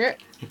cuddling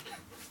it.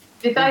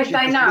 Did they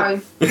say no?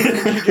 She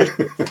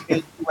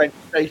just went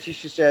straight. She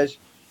says,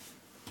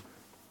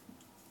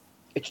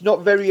 "It's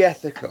not very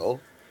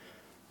ethical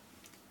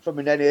from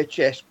an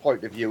NHS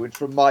point of view and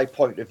from my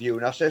point of view."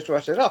 And I said to her,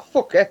 I said, "Oh,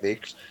 fuck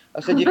ethics."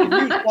 I said, "You can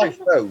use my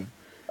phone."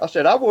 I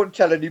said, "I won't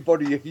tell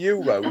anybody if you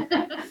won't."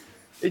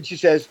 And she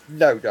says,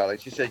 "No, darling."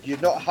 She said, "You're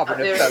not having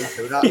a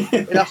photo."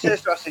 And I said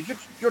to her, I said,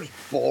 "You're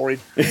just boring."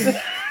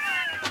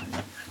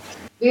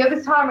 The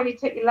other time when you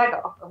took your leg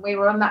off and we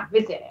were on that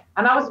visit,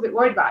 and I was a bit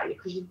worried about you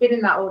because you'd been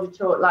in that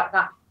auditorium, like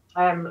that,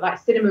 like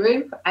cinema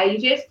room for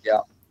ages.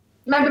 Yeah.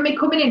 Remember me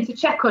coming in to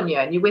check on you,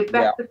 and you're with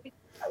Beth Yeah. the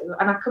physio,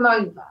 and I come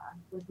over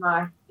with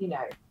my,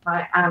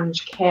 my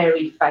Ange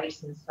Carey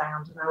face and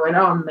sound, and I went,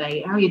 "Oh,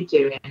 mate, how you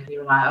doing?" And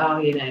you were like,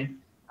 "Oh, and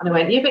I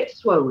went, "You're a bit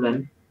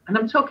swollen," and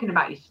I'm talking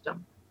about your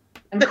stomach.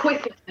 And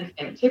quick as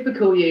anything,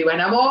 typical you,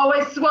 and I'm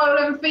always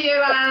swollen for you,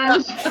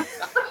 Ange.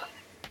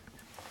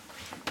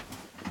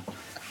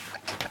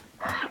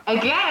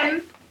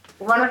 Again,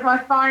 one of my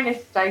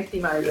finest Stacey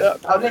moments. Yeah,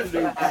 I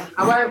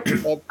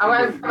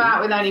won't come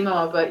out with any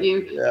more, but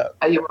you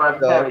are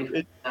very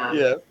wicked.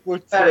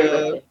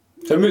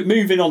 So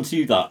moving on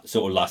to that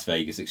sort of Las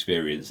Vegas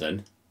experience,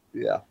 then.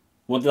 Yeah.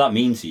 What did that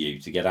mean to you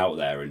to get out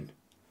there and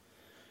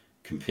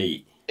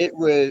compete? It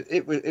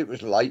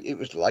was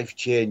life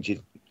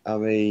changing. I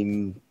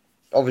mean,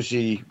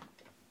 obviously,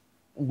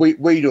 we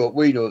know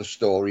the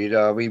story.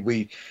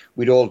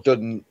 We'd all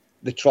done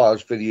the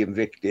trials for the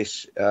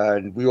Invictus,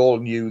 and we all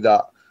knew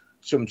that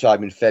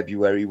sometime in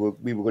February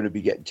we were going to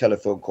be getting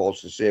telephone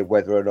calls to say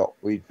whether or not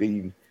we'd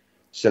been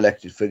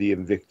selected for the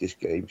Invictus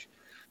Games.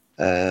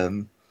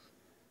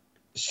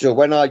 So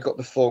when I got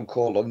the phone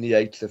call on the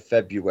 8th of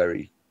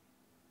February,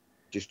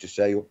 just to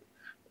say,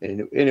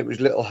 and it was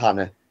little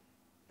Hannah,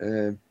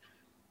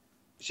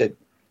 said,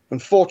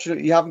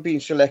 "Unfortunately, you haven't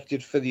been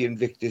selected for the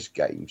Invictus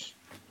Games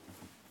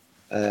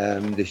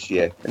this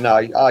year." And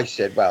I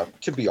said, well,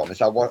 to be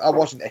honest, I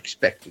wasn't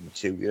expecting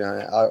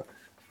to.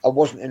 I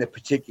wasn't in a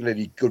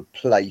particularly good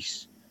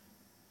place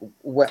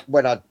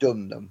when I'd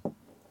done them.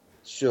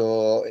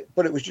 So,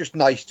 but it was just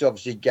nice to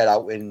obviously get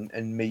out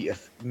and meet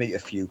a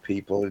few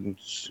people and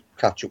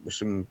catch up with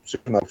some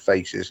old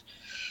faces.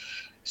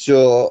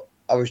 So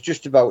I was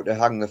just about to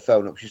hang the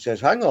phone up. She says,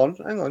 hang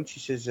on. She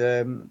says,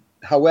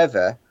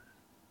 "However,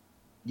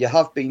 you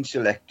have been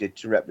selected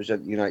to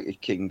represent the United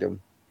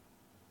Kingdom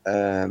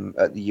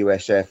at the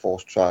US Air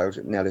Force trials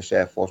at Nellis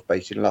Air Force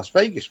Base in Las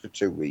Vegas for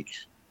 2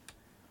 weeks."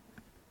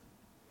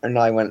 And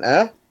I went,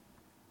 "Eh?"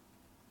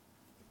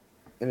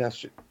 And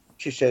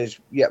she says,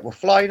 "Yeah, we're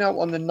flying out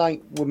on the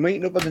 9th. We're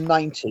meeting up on the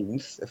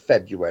 19th of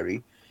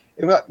February."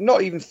 And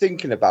not even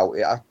thinking about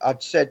it,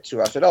 I'd said to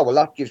her, I said, "Oh, well,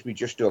 that gives me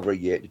just over a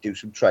year to do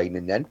some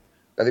training then."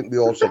 I think we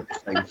all said the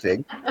same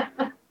thing.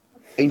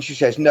 And she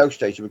says, "No,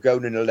 Stacey, we're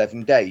going in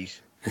 11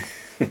 days.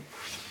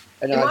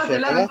 And it was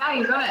 11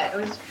 days, wasn't it? It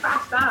was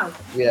fast out.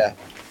 Yeah.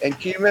 And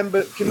can you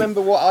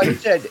remember what I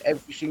said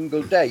every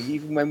single day,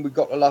 even when we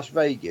got to Las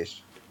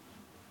Vegas?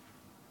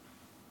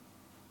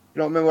 You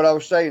don't remember what I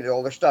was saying to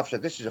all the staff?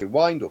 Said, "This is a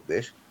wind up,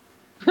 this."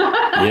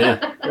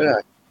 Yeah.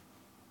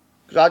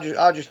 Because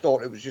I just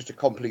thought it was just a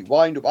complete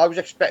wind up. I was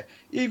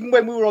even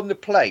when we were on the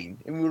plane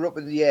and we were up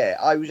in the air,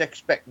 I was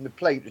expecting the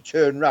plane to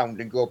turn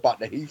round and go back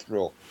to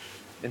Heathrow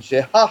and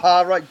say, "Ha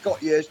ha, right,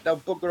 got you, now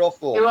bugger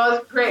off." It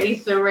was pretty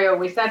surreal.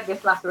 We said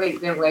this last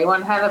week, didn't we?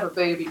 One hell of a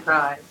booby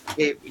prize.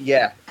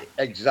 Yeah,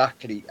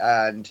 exactly.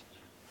 And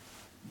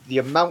the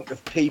amount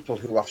of people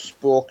who I've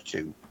spoke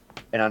to,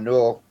 and I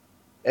know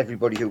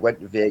everybody who went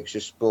to Vegas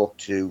has spoke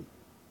to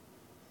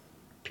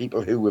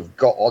people who have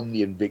got on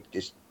the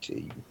Invictus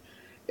team,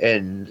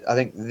 and I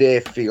think they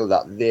feel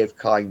that they've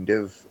kind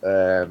of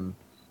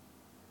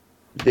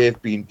they've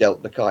been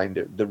dealt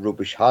the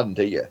rubbish hand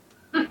here.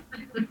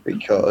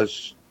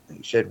 Because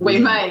he said we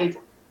made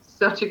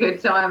such a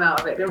good time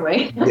out of it, didn't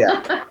we?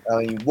 Yeah, I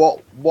mean,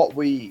 what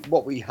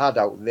we had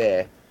out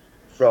there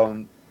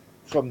from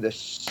the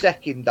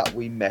second that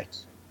we met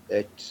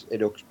at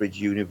Uxbridge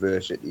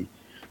University,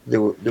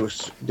 there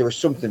was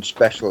something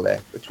special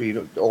there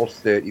between all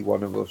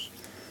 31 of us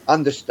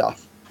and the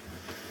staff.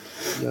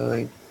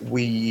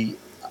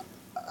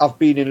 I've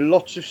been in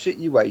lots of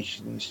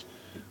situations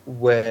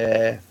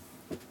where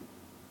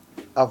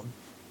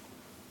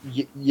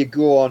you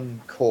go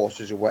on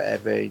courses or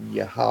whatever, and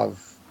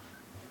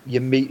you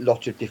meet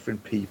lots of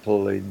different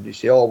people, and you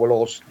say, "Oh, we'll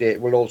all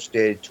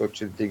stay in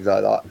touch," and things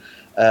like that.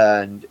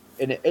 And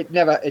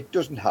it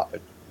doesn't happen.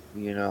 I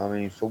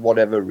mean, for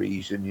whatever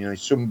reason,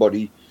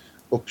 somebody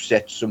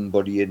upsets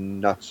somebody,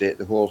 and that's it.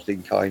 The whole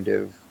thing kind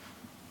of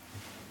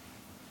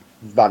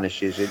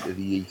vanishes into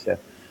the ether.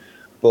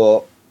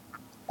 But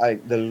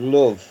the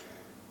love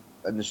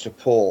and the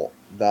support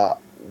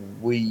that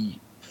we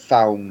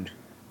found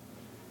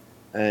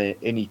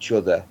in each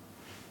other,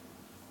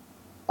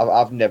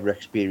 I've never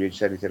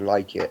experienced anything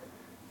like it,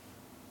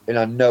 and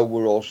I know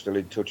we're all still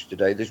in touch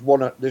today. There's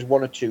one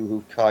or two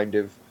who've kind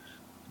of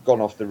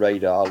gone off the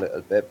radar a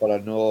little bit, but I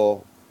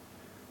know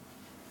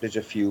there's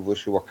a few of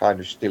us who are kind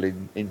of still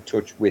in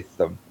touch with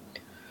them.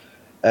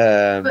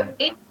 But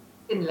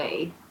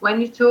interestingly, when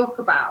you talk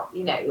about,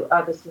 you know,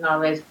 other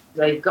scenarios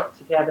where you've got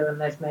together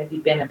and there's maybe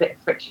been a bit of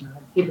friction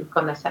and people have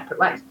gone their separate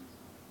ways,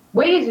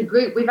 we as a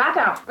group, we've had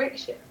our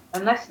friction.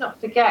 And let's not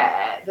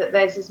forget that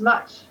there's as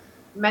much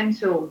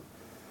mental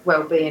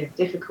well-being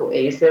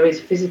difficulty as there is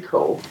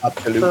physical.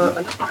 Absolutely. For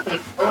a lot of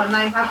people, and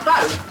they have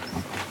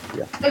both.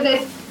 Yeah. So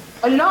there's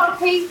a lot of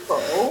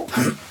people,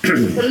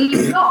 there's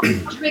a lot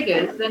more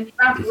triggers than your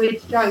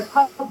average Joe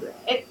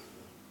public,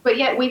 but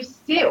yet we've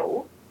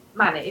still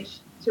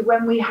managed to,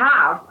 when we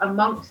have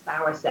amongst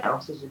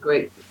ourselves as a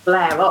group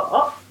flare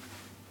up,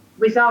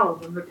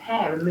 resolve and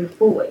repair and move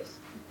forwards.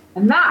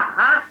 And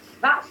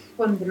that's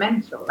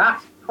fundamental.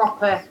 That's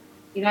proper.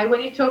 You know,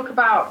 when you talk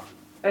about,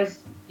 as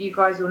you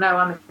guys will know,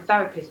 I'm a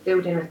therapist,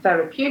 building a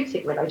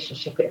therapeutic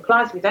relationship. It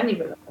applies with any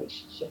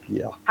relationship.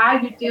 Yeah. How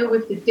you deal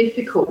with the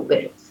difficult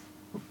bits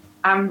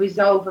and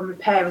resolve and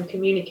repair and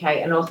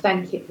communicate and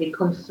authentically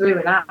come through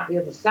and out the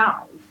other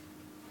side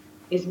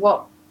is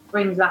what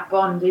brings that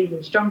bond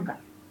even stronger.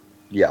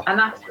 Yeah. And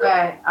that's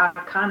where I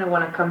kind of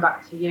want to come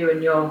back to you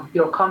and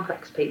your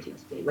complex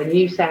PTSD. When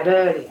you said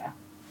earlier,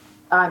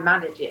 I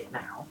manage it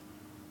now.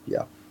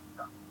 Yeah.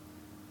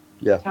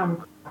 Yeah. Tell me.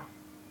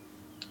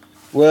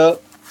 Well,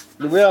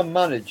 the way I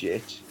manage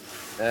it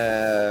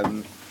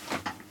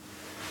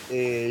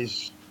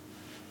is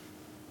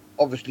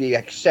obviously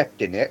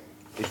accepting it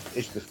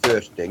is the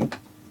first thing.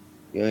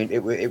 You know,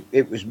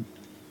 it was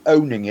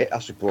owning it, I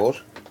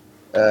suppose.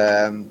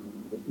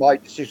 My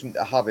decision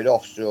to have it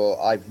off. So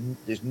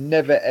there's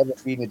never ever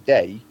been a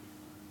day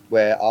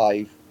where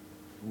I've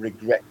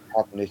regret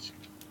having it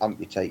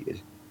amputated.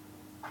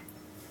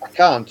 I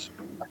can't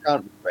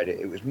regret it.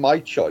 It was my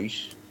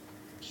choice,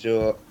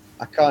 so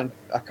I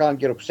can't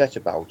get upset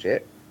about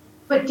it.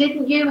 But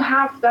didn't you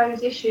have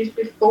those issues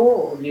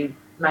before you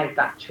made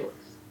that choice?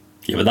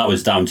 Yeah, but that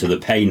was down to the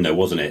pain, though,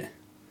 wasn't it?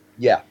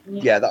 Yeah.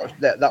 That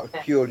was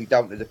purely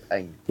down to the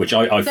pain. Which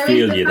I So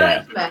feel you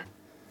there.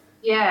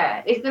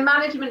 Yeah, is the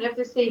management of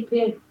the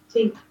PTSD?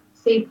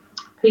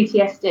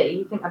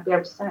 You think I'd be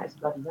able to say it as a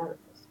bloody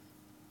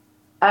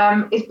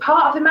therapist? Is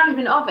part of the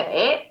management of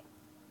it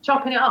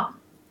chopping it off,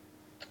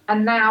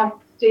 and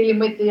now dealing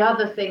with the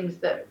other things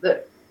that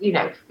you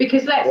know,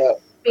 because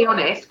let's be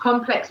honest,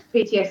 complex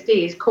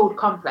PTSD is called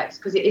complex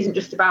because it isn't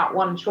just about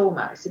one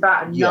trauma, it's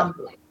about a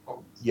number of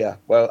forms. Yeah,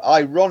 well,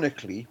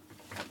 ironically,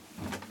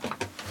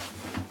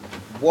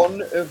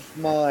 one of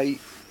my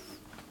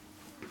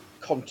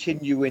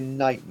continuing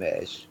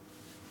nightmares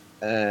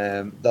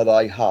that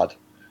I had,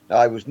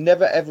 I was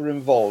never ever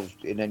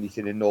involved in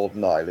anything in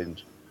Northern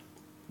Ireland,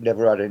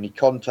 never had any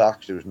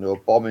contacts, there was no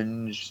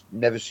bombings,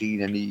 never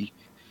seen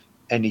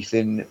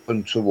anything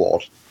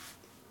untoward.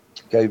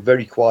 Okay,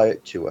 very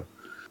quiet tour.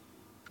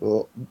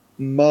 But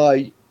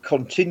my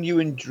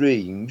continuing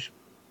dreams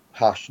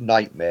 /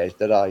 nightmares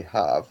that I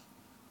have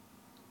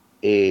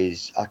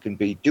is I can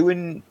be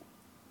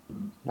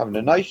having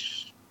a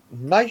nice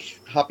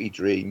happy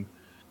dream.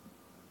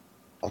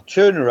 I'll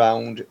turn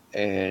around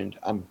and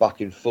I'm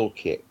back in full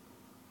kit,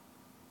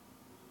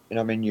 and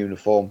I'm in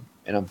uniform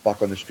and I'm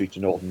back on the streets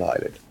of Northern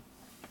Ireland.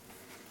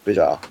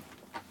 Bizarre.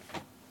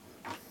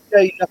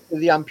 Days after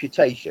the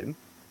amputation,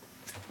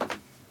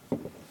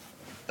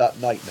 that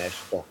nightmare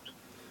stopped.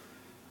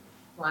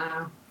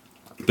 Wow.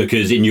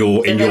 Because in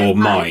your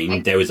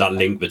mind there was that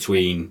link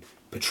between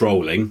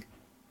patrolling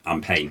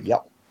and pain.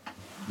 Yep.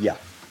 Yeah.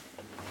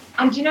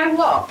 And do you know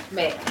what,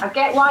 Mick? I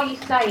get why you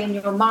say in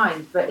your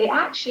mind, but it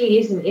actually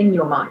isn't in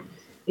your mind.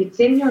 It's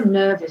in your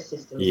nervous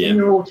system. It's in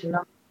your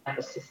autonomic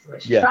nervous system.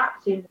 It's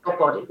trapped in your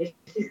body. This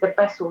is the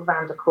Bessel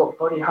van der Kolk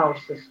body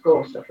holds the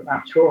score stuff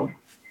about trauma.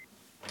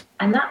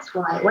 And that's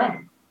why it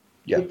went.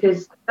 Yeah.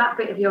 Because that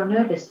bit of your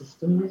nervous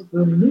system was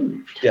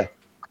removed. Yeah.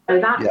 So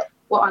that's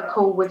what I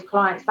call with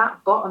clients,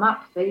 that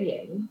bottom-up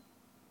feeling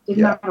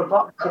didn't have a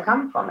bottom to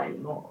come from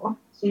anymore.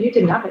 So you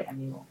didn't have it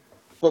anymore.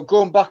 But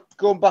going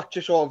back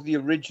to sort of the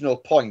original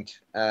point,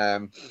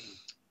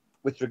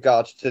 with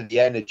regards to the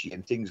energy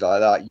and things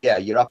like that, yeah,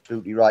 you're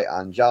absolutely right,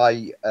 Ange.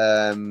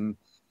 An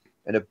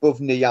above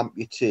knee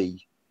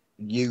amputee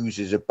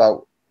uses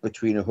about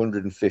between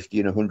 150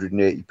 and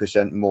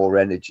 180% more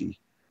energy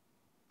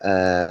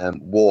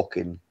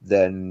walking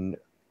than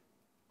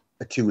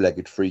a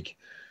two-legged freak,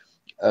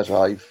 as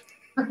I've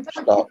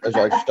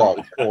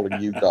started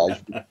calling you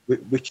guys,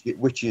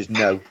 which is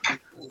no.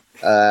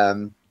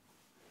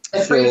 The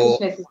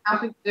freakishness is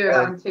nothing to do with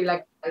having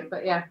two-legged,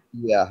 but yeah.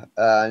 Yeah,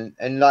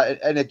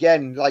 and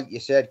again, like you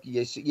said,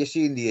 you're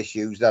seeing the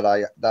issues that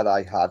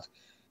I had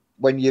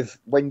when you've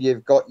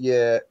got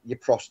your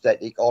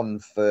prosthetic on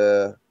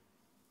for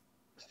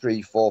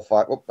 3, 4,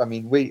 5. I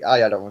mean, I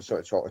had it on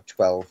sort of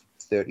 12,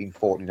 13,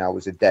 14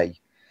 hours a day.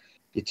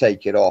 You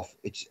take it off,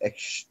 it's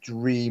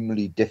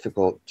extremely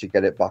difficult to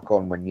get it back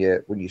on when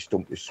your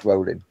stump is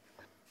swollen.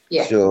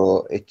 Yeah.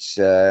 So it's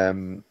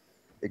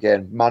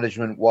again,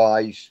 management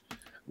wise,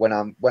 when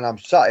I'm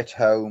sat at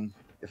home,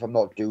 if I'm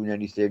not doing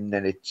anything,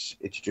 then it's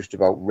just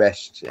about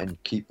rest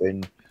and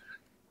keeping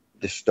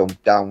the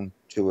stump down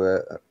to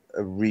a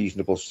a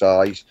reasonable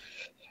size.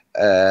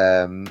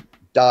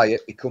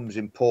 Diet becomes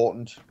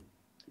important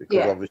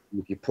because obviously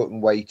if you're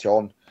putting weight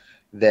on,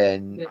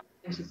 then you're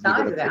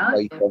going to put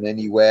weight on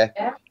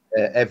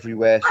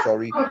everywhere.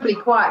 Sorry, probably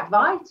quite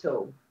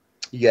vital.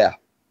 Yeah.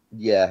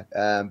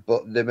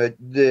 But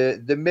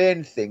the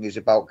main thing is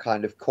about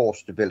kind of core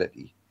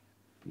stability.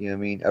 You know what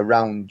I mean?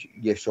 Around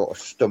your sort of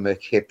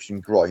stomach, hips,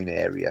 and groin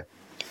area.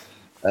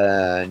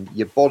 And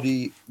your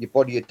body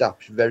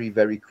adapts very,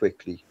 very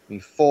quickly. I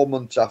mean, 4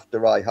 months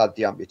after I had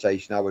the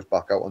amputation, I was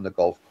back out on the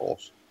golf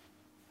course.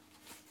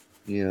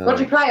 What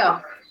did you play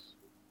off?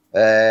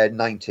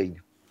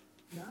 19.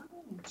 No.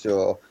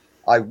 So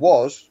I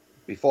was,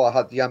 before I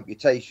had the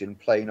amputation,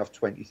 playing off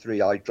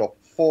 23. I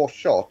dropped 4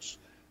 shots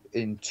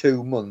in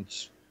 2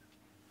 months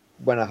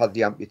when I had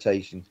the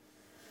amputation.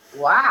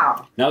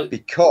 Wow. Now,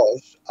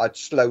 because I've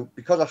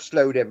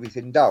slowed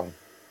everything down.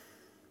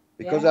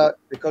 Because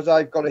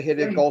I've got to hit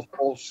a golf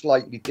ball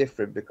slightly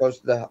different,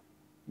 because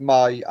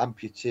my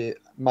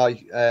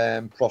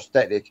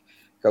prosthetic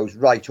goes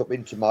right up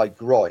into my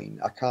groin.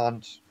 I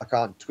can't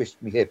twist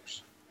my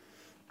hips.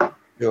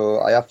 So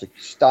I have to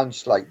stand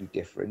slightly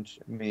different.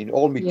 I mean,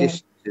 all my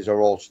distances are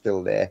all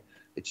still there.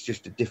 It's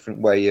just a different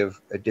way of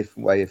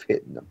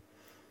hitting them,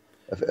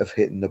 of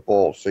hitting the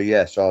ball. So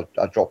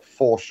I dropped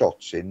 4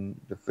 shots in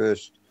the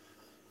first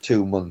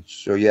 2 months.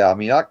 So I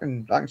mean, I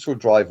can still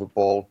drive a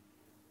ball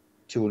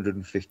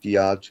 250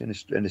 yards in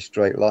a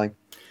straight line.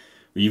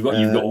 You've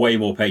got way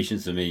more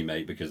patience than me,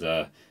 mate, because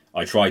I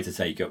tried to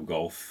take up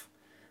golf,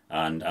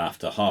 and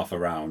after half a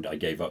round, I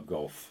gave up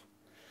golf.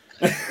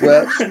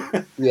 Well,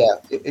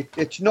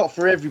 it's not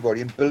for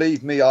everybody. And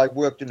believe me, I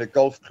worked in a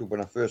golf club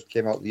when I first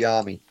came out of the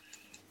army,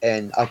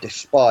 and I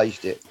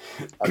despised it.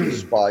 I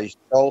despised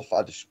golf.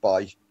 I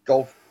despised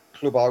golf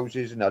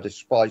clubhouses, and I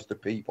despised the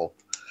people.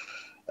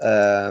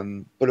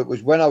 But it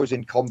was when I was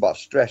in combat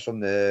stress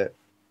on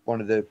one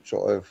of the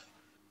sort of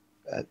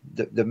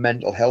the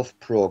mental health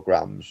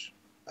programs,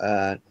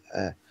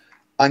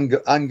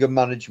 anger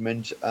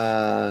management,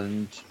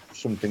 and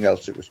something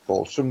else it was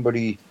called.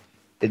 Somebody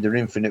in their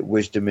infinite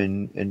wisdom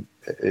in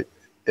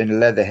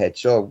Leatherhead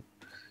said,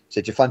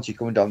 "You fancy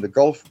coming down the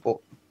golf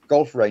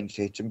range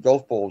to hit some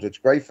golf balls? It's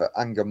great for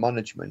anger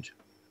management."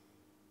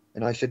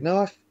 And I said,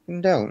 "No,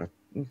 I'm down.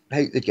 I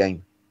hate the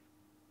game."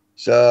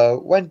 So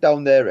went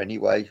down there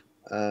anyway.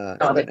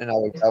 Spent an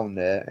hour down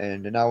there,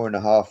 and an hour and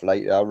a half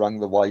later, I rang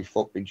the wife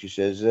up, and she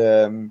says,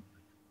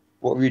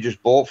 "What have you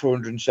just bought for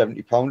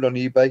 £170 on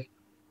eBay?"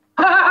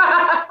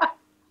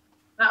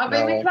 That'll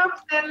be my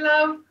clubs then,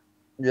 love.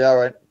 Yeah, I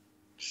went,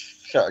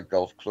 "Shut at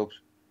golf clubs."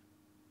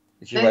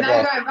 There's no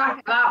going back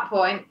at that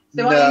point.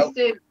 So I used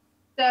to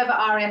serve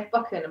at RAF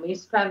Buchan, and we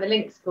used to play on the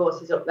links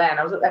courses up there, and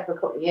I was up there for a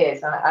couple of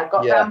years, and I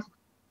got down to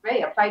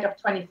 23. I played off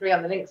 23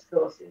 on the links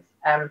courses,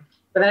 but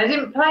then I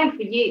didn't play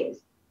for years.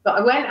 But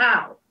I went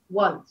out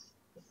once,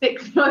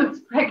 6 months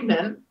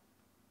pregnant.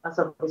 That's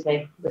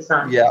obviously the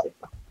sign. Yeah.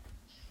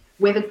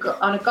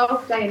 On a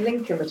golf day in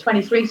Lincoln with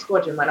 23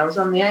 squadron when I was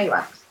on the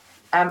AWACS.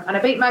 And I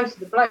beat most of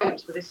the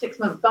blokes with a 6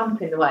 month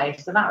bump in the way.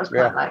 So that was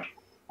quite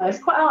it's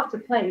quite hard to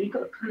play. You've got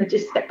to kind of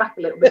just step back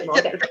a little bit more,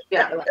 get the baby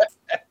out of the way.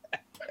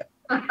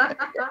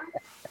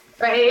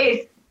 But it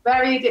is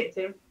very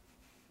addictive.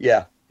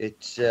 Yeah,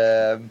 it's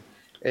and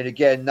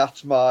again,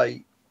 that's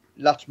my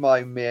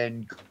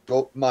main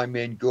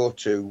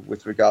go-to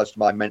with regards to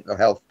my mental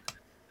health,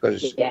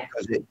 because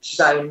it's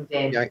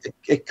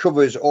it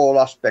covers all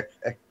aspects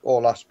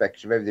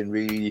of everything.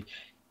 Really,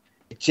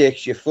 it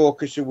takes your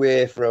focus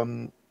away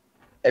from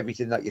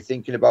everything that you're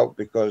thinking about,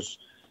 because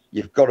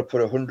you've got to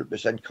put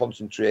 100%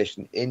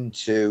 concentration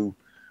into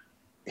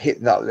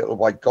hitting that little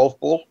white golf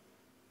ball,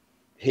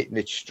 hitting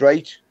it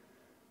straight,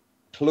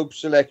 club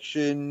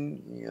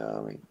selection, I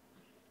mean,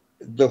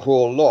 the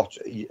whole lot.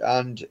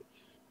 And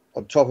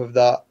on top of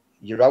that,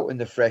 you're out in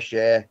the fresh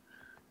air.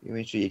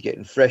 So you're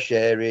getting fresh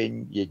air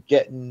in. You're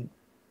getting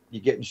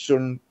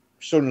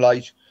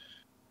sunlight.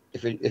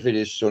 If it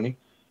is sunny,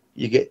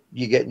 you're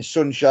getting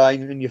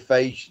sunshine in your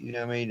face. You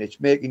know what I mean? It's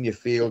making you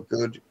feel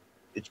good.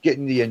 It's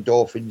getting the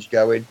endorphins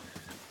going,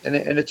 and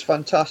it's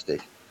fantastic.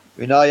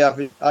 I mean, I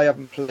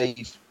haven't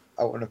played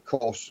out on a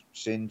course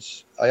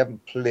since I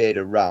haven't played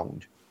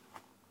around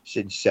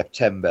since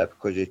September,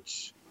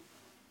 because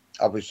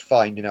I was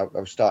finding out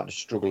I was starting to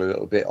struggle a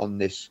little bit on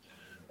this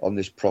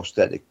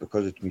prosthetic,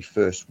 because it's my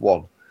first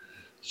one.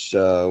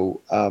 So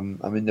I'm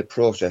in the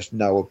process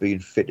now of being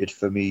fitted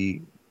for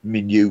my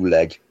new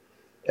leg,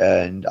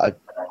 and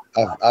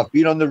I've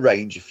been on the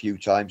range a few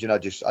times, and I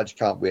just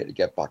can't wait to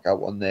get back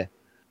out on there,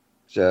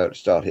 so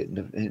start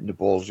hitting the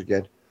balls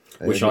again.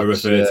 Which I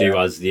refer to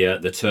as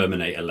the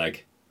Terminator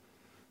leg.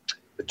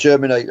 The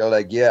Terminator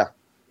leg, yeah,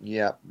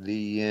 the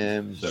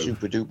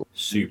super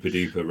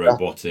duper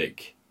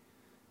robotic.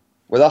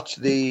 Well, that's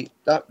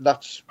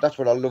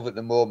what I love at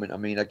the moment. I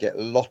mean, I get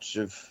lots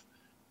of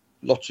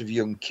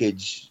young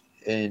kids,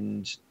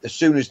 and as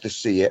soon as they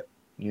see it,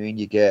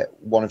 you get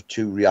one of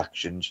two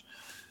reactions.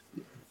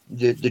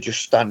 They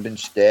just stand and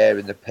stare,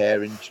 and the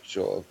parents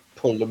sort of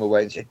pull them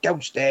away and say,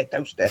 "Don't stare."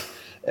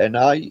 And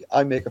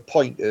I make a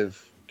point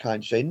of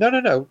kind of saying, no,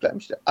 let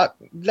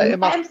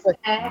him ask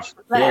questions.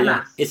 Let him Yeah.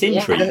 ask. It's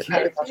intrigue. Let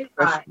him ask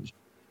questions.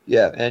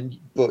 Yeah,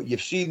 but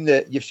you've seen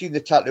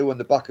the tattoo on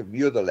the back of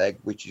my other leg,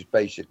 which is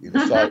basically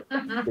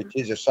which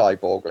is a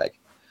cyborg leg.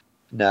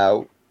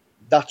 Now,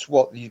 that's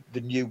what the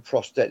new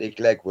prosthetic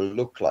leg will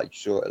look like.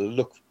 So it'll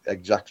look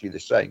exactly the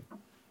same.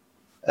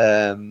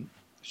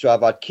 So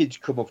I've had kids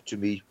come up to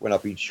me when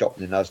I've been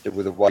shopping in Asda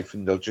with a wife,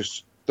 and they'll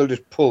just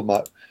pull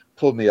my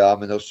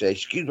arm and they'll say,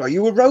 "Excuse me, are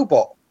you a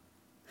robot?"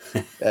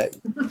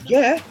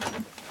 Yeah.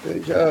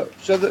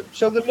 So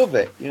they love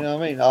it. You know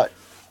what I mean?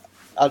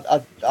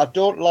 I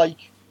don't like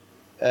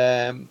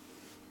I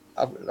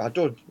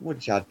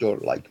wouldn't say I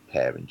don't like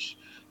parents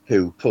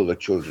who pull their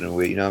children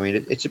away. You know what I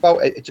mean? It's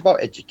about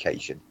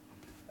education,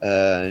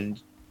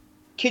 and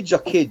kids are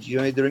kids. You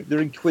know,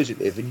 they're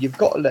inquisitive, and you've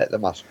got to let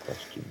them ask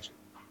questions.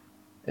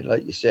 And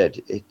like you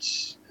said, I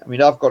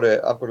mean, I've got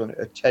a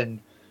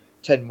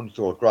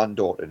 10-month-old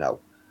granddaughter now,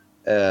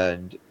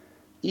 and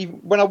even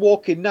when I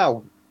walk in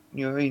now,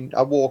 you know what I mean?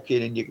 I walk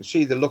in and you can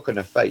see the look on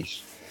her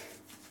face,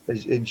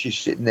 and she's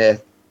sitting there.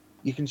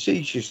 You can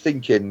see she's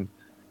thinking,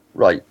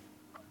 right,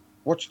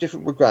 what's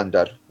different with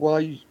Grandad?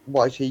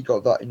 Why's he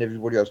got that and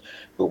everybody else?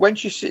 But when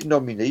she's sitting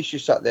on my knee,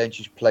 she's sat there and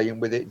she's playing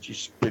with it and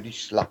she's really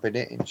slapping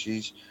it and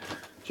she's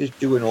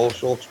doing all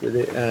sorts with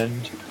it.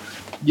 And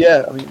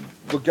yeah, I mean,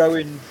 we're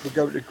going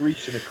to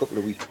Greece in a couple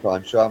of weeks'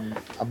 time, so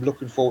I'm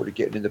looking forward to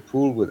getting in the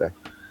pool with her,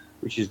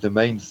 which is the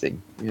main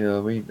thing. You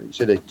know what I mean?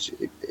 So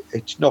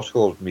it's not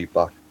holding me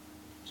back.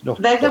 It's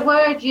not. There's a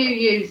word you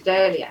used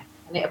earlier,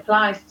 and it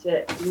applies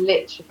to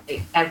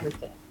literally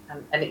everything.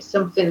 And it's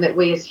something that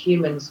we as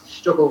humans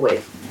struggle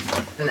with.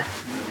 And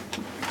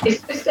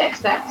it's just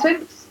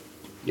acceptance.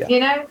 Yeah, you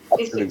know,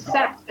 absolutely. It's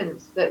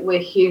acceptance that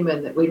we're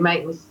human, that we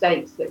make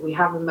mistakes, that we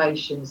have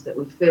emotions, that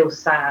we feel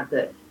sad,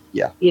 that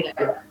you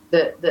know,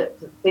 that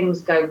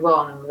things go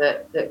wrong,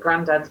 that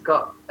Grandad's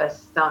got a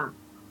stump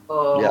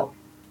or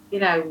you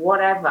know,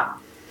 whatever.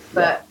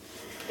 But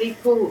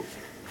people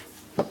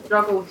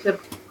struggle to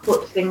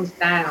put things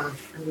down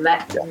and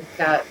let things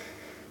go.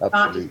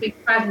 Can't just be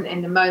present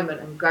in the moment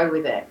and go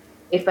with it.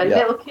 If a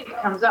little kid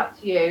comes up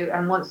to you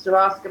and wants to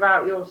ask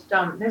about your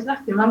stump, there's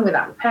nothing wrong with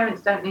that. The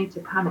parents don't need to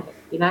panic,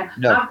 you know.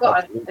 No, I've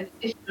got an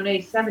additional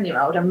needs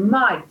 7-year-old, and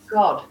my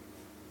God,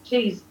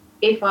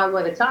 if I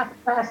were the type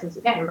of person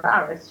to get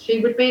embarrassed,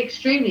 she would be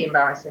extremely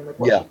embarrassing with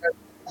what she goes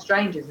to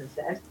strangers and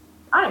says.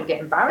 I don't get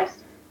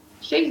embarrassed.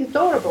 She's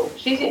adorable.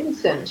 She's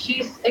innocent.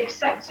 She's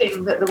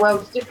accepting that the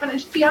world's different,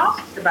 and she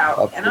asks about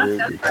it, and I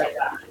celebrate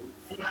that.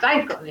 And if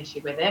they've got an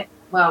issue with it,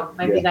 well,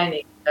 maybe they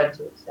need to learn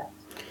to accept.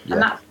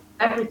 And that's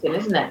everything,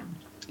 isn't it?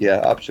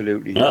 Yeah,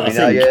 absolutely. No,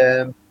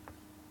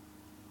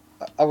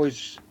 I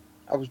was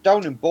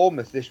down in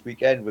Bournemouth this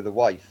weekend with a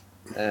wife,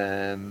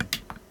 on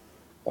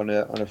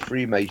a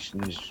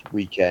Freemasons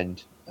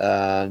weekend,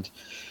 and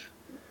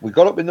we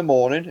got up in the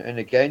morning, and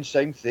again,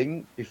 same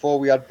thing. Before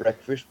we had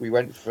breakfast, we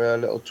went for a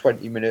little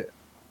 30-minute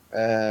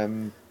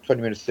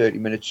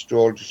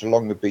stroll just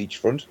along the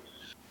beachfront,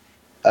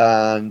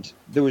 and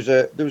there was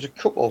a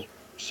couple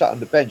sat on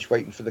the bench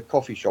waiting for the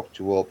coffee shop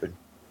to open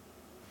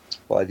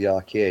by the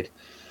arcade,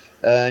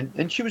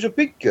 and she was a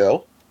big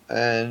girl,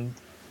 and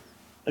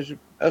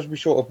as we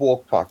sort of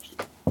walked past,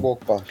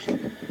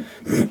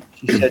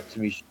 she said to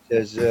me, she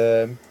says,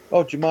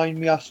 "Oh, do you mind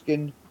me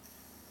asking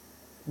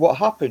what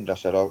happened?" I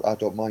said, "I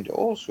don't mind at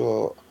all."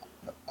 So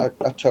I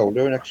told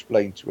her and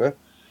explained to her,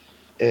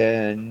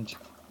 and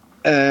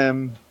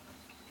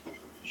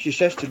she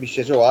says to me,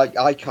 she says, "Oh,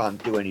 I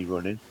can't do any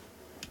running."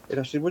 And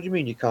I said, "What do you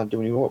mean you can't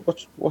do any?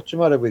 What's the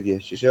matter with you?"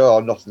 She said, "Oh,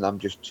 nothing. I'm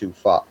just too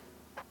fat."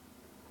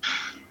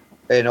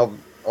 And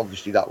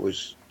obviously that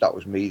was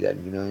me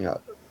then. You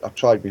know, I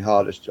tried my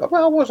hardest.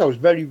 Well, I was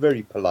very,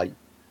 very polite.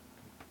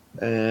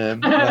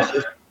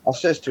 I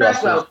says to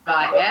her,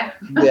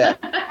 yeah.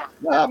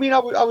 No, I mean, I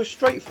was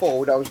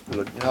straightforward. I was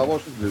blunt. You know, I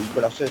wasn't rude.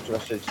 But I said to her,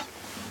 I said,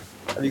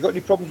 "Have you got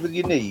any problems with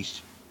your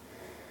knees?"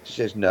 She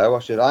says, "No." I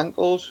said,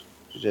 "Ankles?"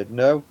 She said,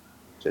 "No."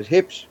 I said,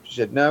 "Hips?" She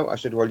said, "No." I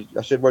said, "Well,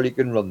 you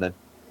can run then."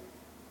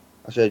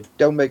 I said,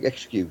 "Don't make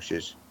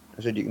excuses."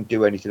 I said, "You can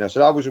do anything." I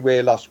said, "I was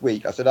away last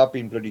week." I said, "I've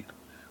been bloody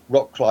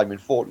rock climbing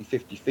 40,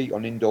 50 feet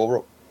on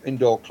indoor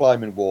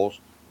climbing walls."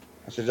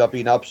 I said, "I've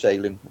been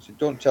abseiling." I said,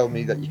 "Don't tell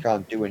me that you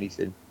can't do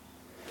anything."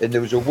 And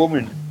there was a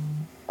woman,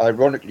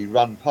 ironically,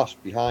 ran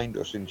past behind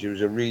us, and she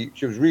was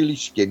really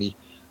skinny,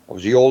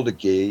 obviously older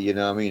gear, you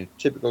know what I mean,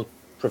 typical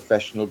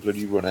professional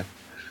bloody runner.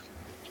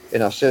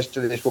 And I says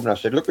to this woman, I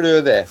said, "Look at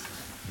her there."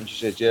 And she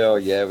says, "Yeah, oh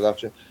yeah, well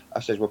that's it."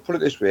 I says, "Well, put it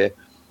this way."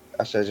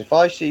 I says, "If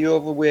I see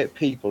overweight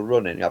people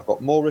running, I've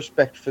got more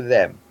respect for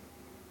them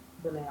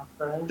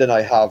than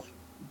I have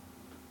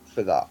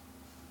for that."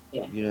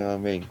 Yeah. You know what I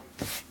mean?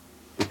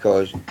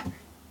 Because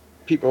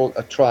people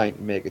are trying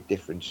to make a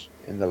difference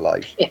in their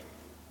lives. Yeah.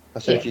 I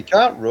said, if you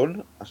can't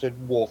run, I said,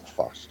 walk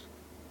fast.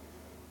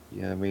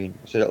 You know what I mean?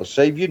 I said, it'll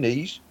save your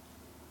knees,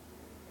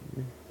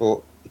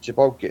 but it's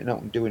about getting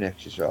out and doing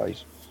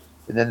exercise.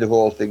 And then the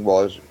whole thing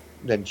was,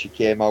 then she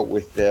came out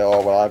with,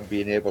 "Oh, well, I haven't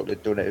been able to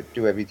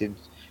do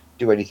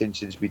anything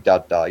since my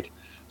dad died."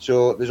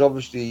 So there's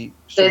obviously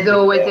There's something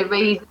always there. a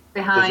reason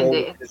behind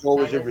it. There's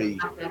always a There's reason.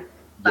 like a Yeah.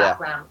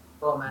 background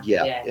performance.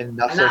 Yeah. And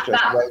that's that's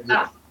why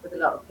with a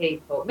lot of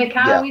people. Mick,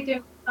 how Yeah. are we doing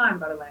with time,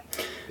 by the way?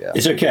 Yeah.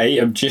 It's okay.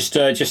 I'm just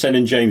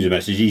sending James a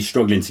message. He's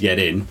struggling to get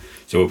in,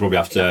 so we'll probably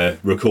have to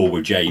record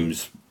with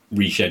James,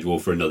 reschedule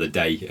for another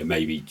day, and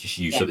maybe just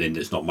use something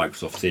that's not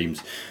Microsoft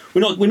Teams.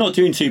 We're not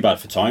doing too bad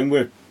for time.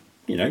 We're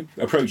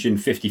approaching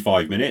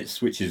 55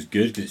 minutes, which is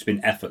good because it's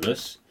been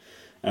effortless.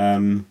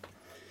 But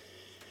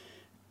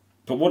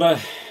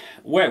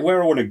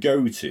where I want to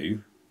go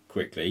to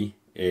quickly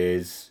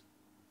is,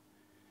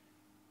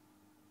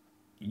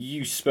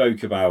 you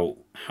spoke about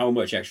how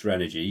much extra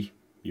energy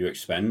you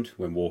expend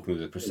when walking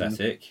with a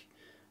prosthetic,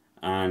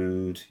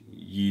 and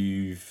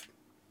you've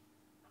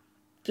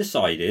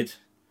decided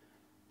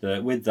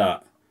that with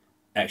that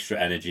extra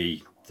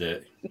energy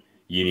that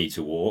you need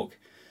to walk,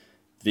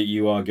 that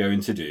you are going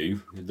to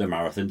do the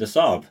Marathon des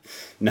Sables.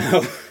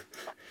 Now,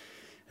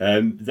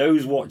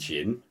 those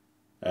watching,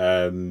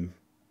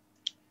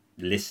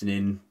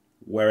 listening,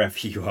 wherever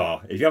you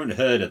are, if you haven't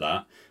heard of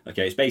that,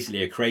 okay, it's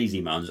basically a crazy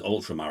man's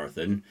ultra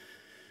marathon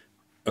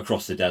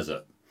across the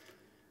desert.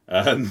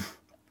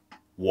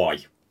 Why?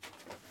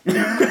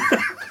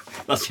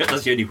 That's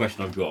the only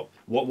question I've got.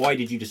 Why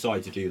did you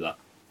decide to do that?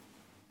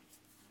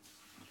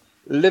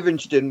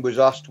 Livingston was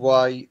asked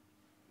why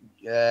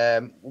he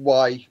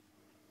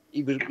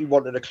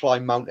wanted to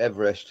climb Mount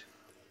Everest,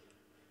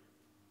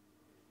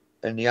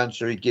 and the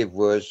answer he gave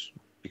was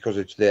because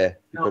it's there,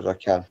 because I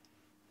can.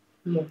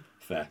 Yeah.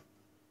 Fair.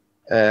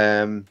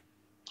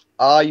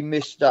 I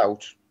missed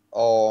out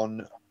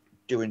on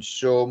doing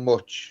so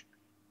much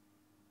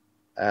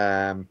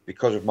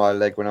because of my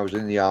leg when I was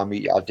in the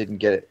army. I didn't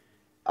get it.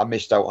 I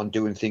missed out on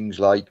doing things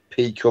like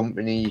P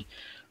Company,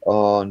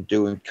 on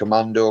doing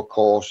commando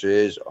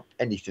courses,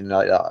 anything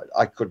like that.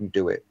 I couldn't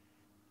do it.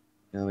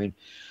 You know what I mean?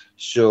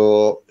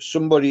 So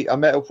I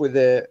met up with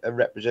a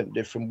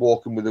representative from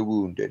Walking with the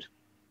Wounded,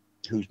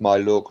 who's my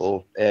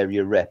local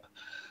area rep,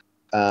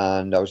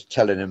 and I was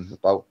telling him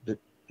about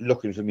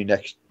looking for me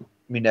next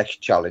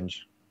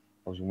challenge.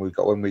 That was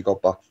when we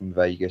got back from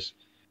Vegas,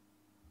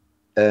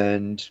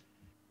 and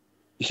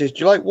he says, "Do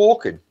you like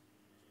walking?"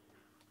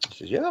 I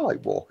says, "Yeah, I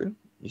like walking."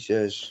 He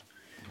says,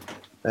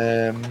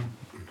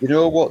 "You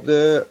know what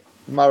the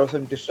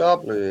Marathon des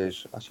Sables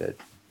is?" I said,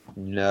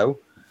 "No."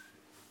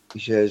 He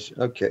says,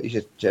 "Okay."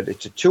 He said,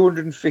 "It's a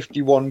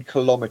 251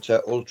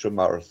 kilometer ultra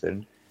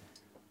marathon,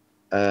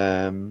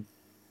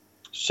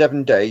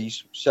 7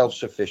 days,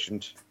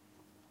 self-sufficient,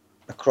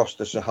 across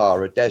the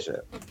Sahara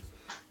Desert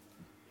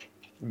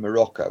in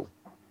Morocco.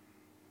 Do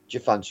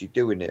you fancy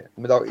doing it?"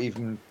 And without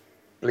even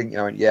blinking,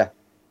 I went, "Yeah,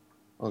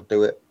 I'll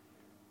do it."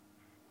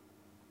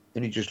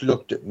 And he just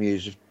looked at me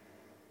as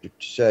if to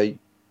say,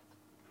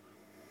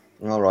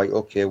 "All right,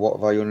 okay, what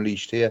have I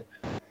unleashed here?"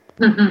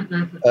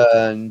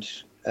 And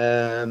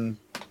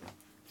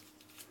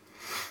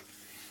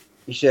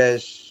he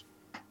says,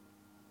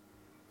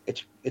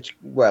 it's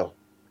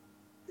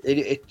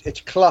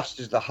classed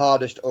as the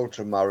hardest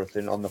ultra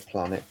marathon on the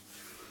planet,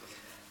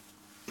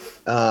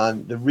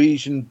 and the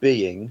reason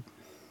being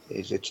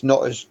is it's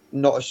not as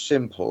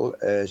simple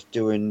as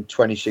doing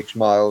 26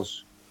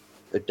 miles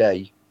a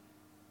day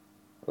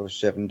over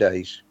 7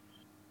 days.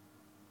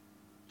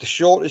 The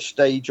shortest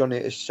stage on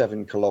it is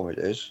 7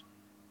 kilometers.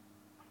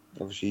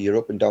 Obviously, you're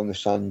up and down the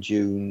sand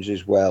dunes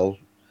as well.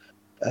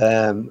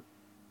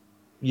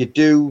 You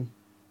do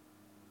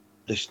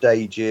the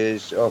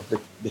stages of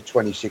the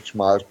 26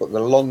 miles, but the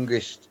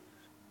longest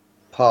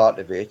part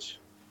of it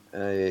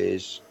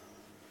is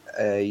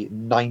a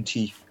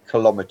 90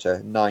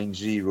 kilometer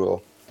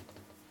yomp.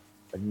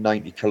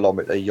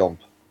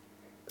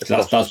 So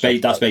that's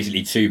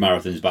basically 2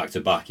 marathons back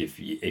to back if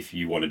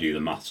you want to do the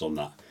maths on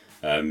that.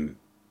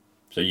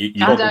 So you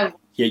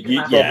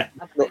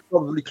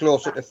probably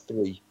closer to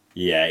 3.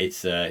 Yeah,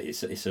 it's a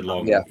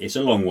long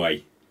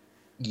way.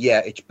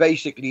 Yeah, it's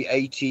basically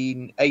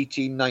 18,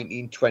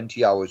 19,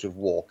 20 hours of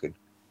walking.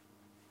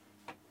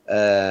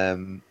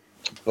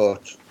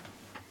 But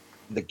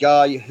the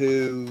guy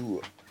who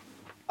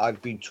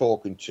I've been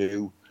talking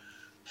to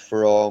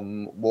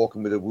from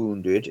Walking with the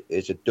Wounded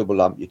is a double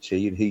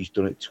amputee, and he's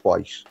done it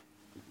twice.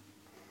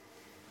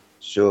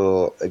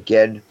 So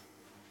again,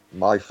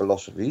 my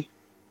philosophy,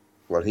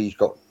 well, he's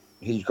got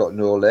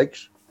no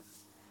legs.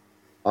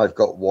 I've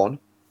got one.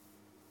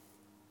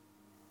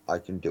 I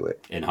can do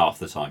it in half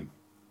the time.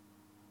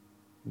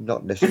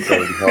 Not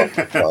necessarily half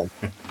the time.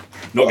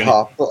 But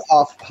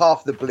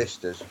half the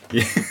blisters.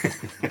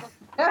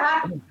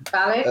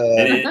 Valid.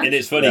 And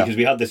it's funny because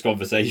we had this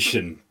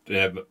conversation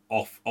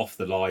off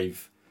the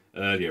live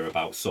earlier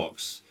about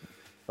socks.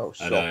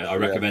 And I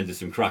recommended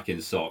some cracking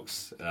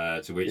socks,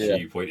 to which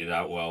you pointed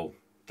out, well,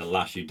 they'll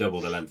last you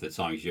double the length of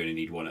time because you only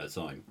need one at a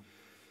time.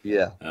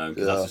 Yeah.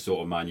 Because that's the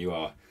sort of man you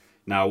are.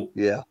 Now,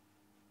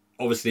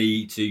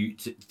 obviously, to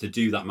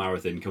do that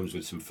marathon comes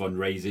with some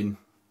fundraising.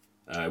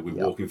 We're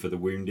Walking for the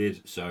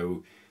Wounded.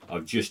 So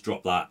I've just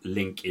dropped that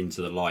link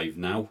into the live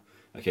now.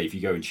 Okay, if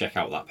you go and check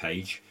out that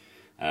page,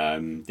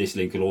 This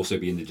link will also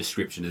be in the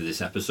description of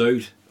this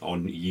episode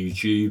on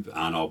YouTube,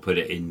 and I'll put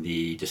it in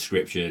the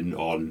description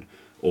on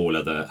all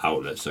other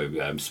outlets. So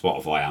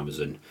Spotify,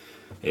 Amazon,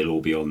 it'll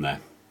all be on there.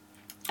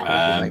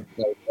 I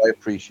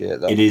appreciate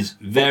that. It is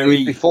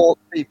very before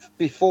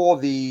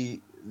the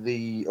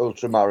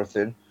ultra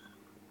marathon.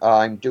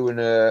 I'm doing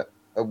a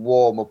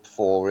warm up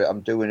for it.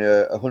 I'm doing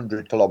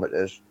 100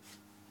 kilometers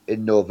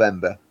in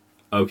November.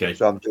 okay.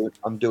 So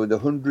I'm doing the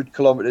 100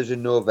 kilometers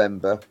in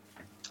November,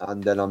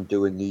 and then I'm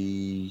doing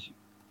the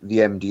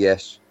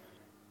MDS,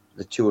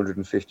 the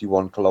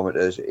 251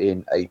 kilometers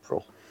in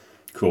April.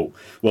 Cool.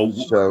 Well,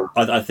 so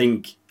I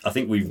think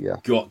we've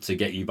got to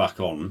get you back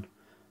on.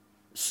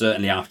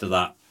 Certainly after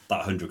that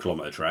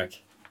 100-kilometer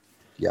trek.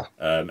 Yeah.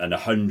 And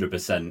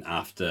 100%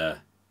 after,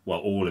 well,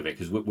 all of it,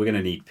 because we're going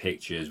to need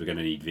pictures, we're going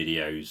to need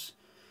videos.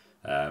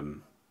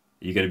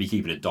 You're going to be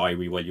keeping a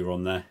diary while you're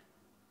on there,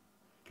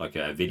 like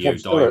a video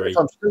diary.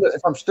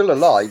 If I'm still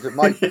alive,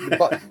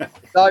 the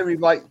diary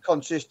might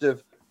consist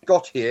of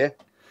got here,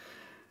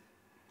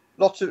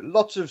 lots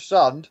of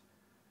sand,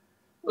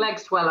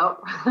 legs swell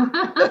up.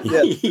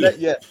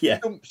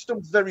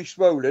 Stump's very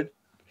swollen,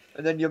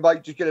 and then you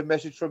might just get a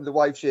message from the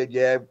wife saying,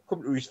 "Yeah,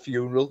 come to his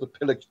funeral. The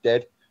pillock's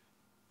dead."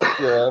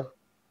 Yeah,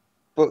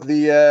 but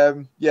the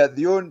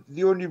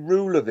only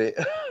rule of it,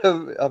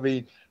 I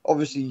mean,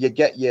 obviously you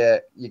get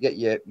your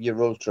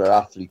ultra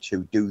athletes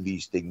who do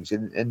these things,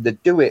 and they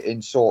do it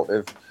in sort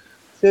of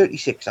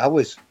 36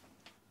 hours.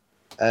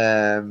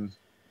 I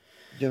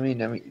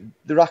mean,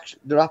 they're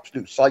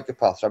absolute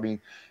psychopaths. I mean,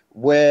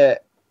 we're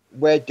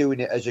doing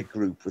it as a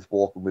group with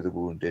Walking with the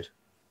Wounded.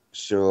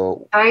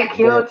 So take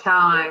your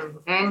time,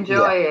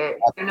 enjoy it.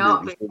 Do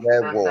not be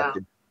they're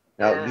walking.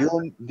 Now,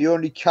 the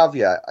only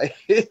caveat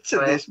to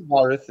this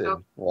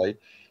marathon, right,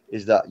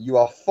 is that you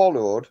are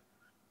followed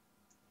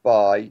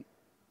by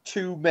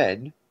 2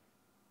 men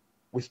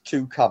with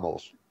 2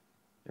 camels.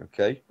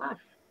 Okay? Oh.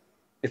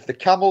 If the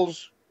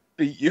camels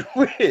beat you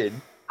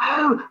in...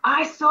 Oh,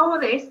 I saw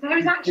this. There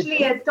is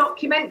actually a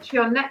documentary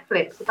on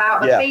Netflix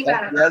about a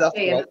female and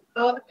I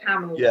saw the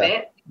camels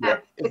bit. Yeah.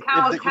 The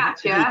camels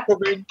catch you.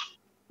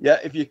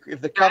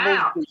 If the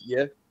camels beat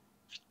you,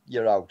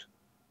 you're out.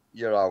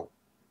 You're out.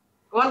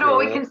 I wonder what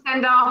we can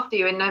send after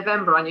you in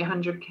November on your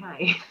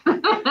 100k.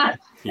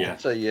 Yeah.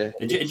 So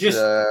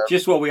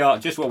just while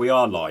we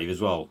are live as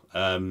well.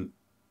 I'm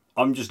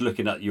just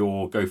looking at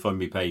your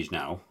GoFundMe page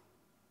now,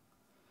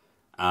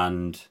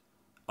 and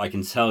I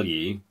can tell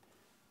you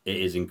it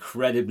is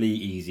incredibly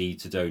easy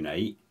to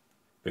donate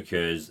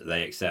because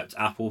they accept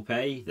Apple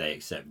Pay, they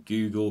accept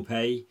Google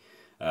Pay,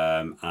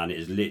 and it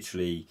has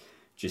literally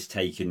just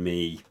taken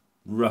me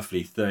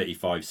roughly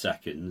 35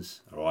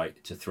 seconds, all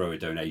right, to throw a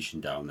donation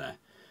down there.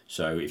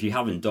 So if you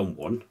haven't done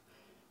one,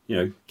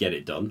 get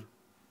it done.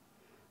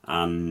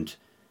 And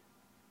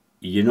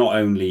you're not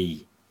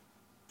only,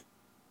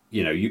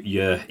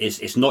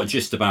 it's not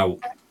just about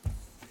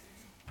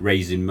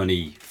raising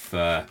money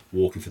for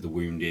Walking for the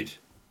Wounded,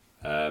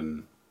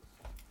 and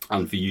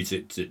for you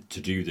to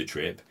do the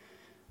trip,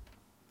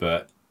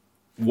 but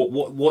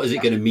what is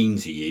it going to mean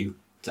to you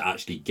to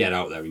actually get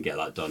out there and get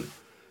that done?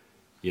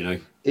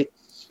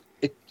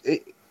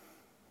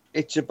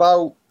 It's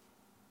about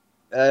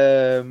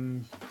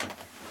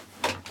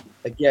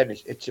again,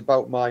 it's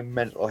about my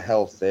mental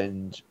health,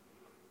 and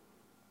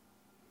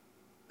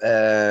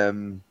I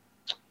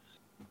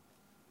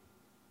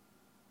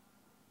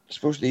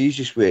suppose the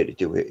easiest way to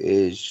do it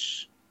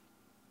is,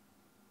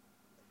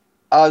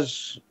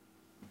 as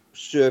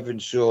serving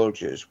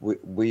soldiers,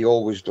 we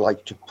always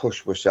like to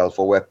push ourselves,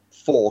 or we're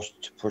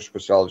forced to push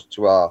ourselves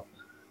to our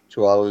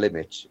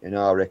limits and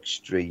our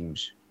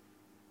extremes.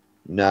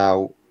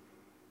 Now,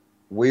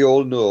 we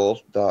all know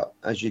that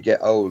as you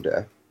get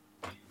older,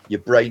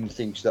 your brain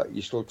thinks that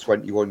you're still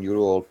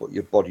 21-year-old, but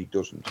your body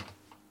doesn't.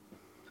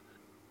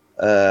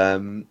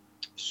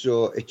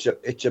 So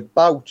it's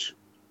about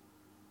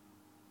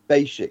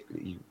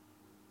basically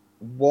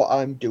what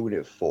I'm doing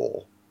it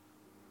for.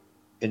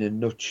 In a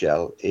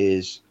nutshell,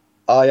 is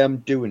I am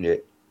doing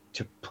it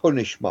to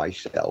punish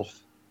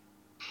myself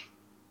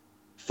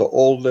for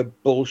all the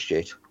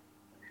bullshit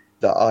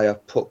that I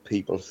have put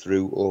people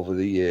through over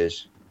the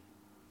years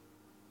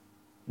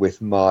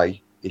with my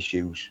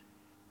issues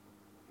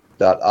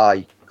that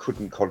I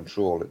couldn't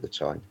control at the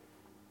time.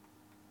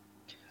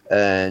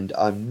 And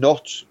I'm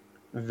not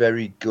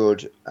very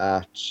good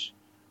at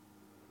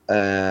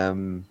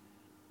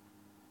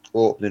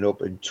opening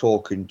up and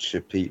talking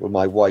to people,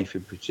 my wife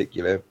in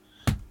particular,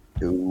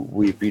 who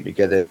we've been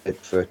together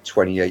for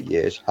 28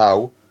 years.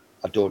 How?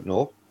 I don't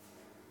know,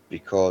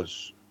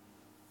 because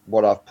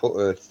what I've put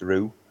her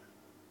through,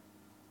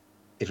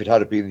 if it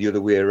had been the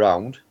other way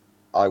around,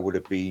 I would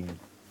have been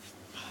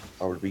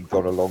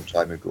gone a long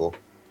time ago.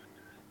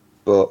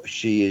 But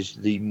she is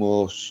the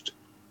most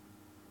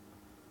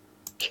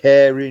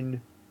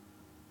caring,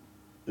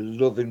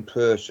 loving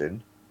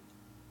person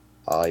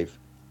I've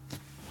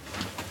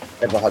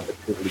ever had the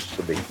privilege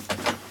to meet.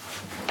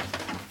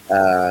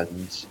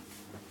 And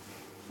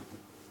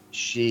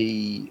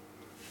she's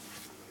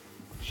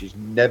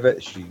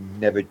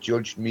never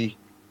judged me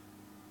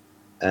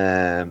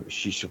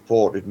She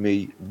supported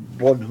me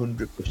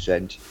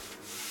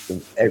 100%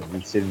 in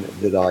everything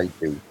that I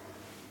do.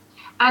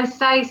 And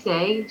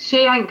Stacey, she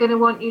ain't going to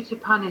want you to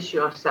punish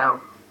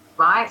yourself,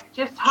 right?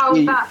 Just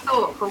hold that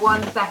thought for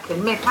 1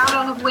 second. Mick, how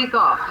long have we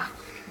got?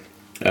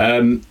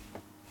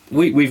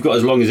 We've got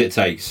as long as it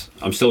takes.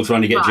 I'm still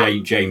trying to get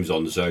Right. James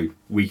on, so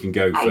we can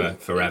go for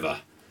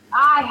forever.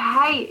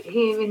 I hate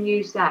hearing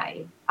you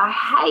say,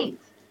 I'm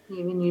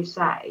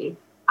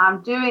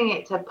doing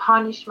it to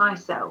punish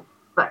myself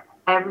for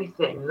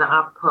everything that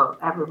I've put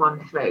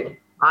everyone through,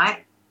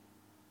 right?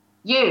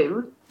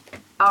 You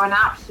are an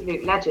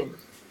absolute legend.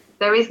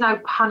 There is no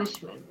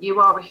punishment. You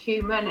are a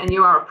human and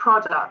you are a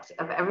product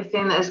of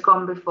everything that has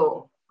gone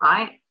before,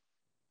 right?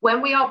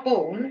 When we are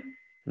born,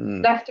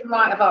 left and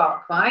right of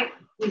arc, right?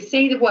 We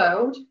see the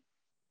world,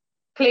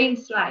 clean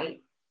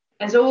slate.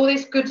 There's all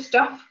this good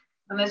stuff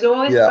and there's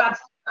all this bad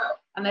stuff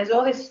and there's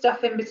all this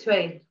stuff in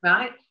between,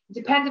 right?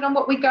 Depending on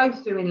what we go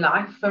through in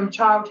life, from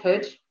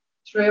childhood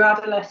through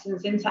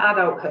adolescence into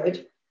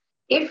adulthood,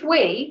 if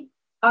we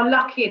are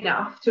lucky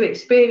enough to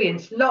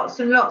experience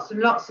lots and lots and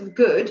lots of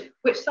good,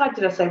 which side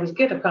did I say was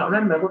good? I can't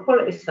remember. We'll call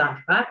it this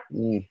side, right?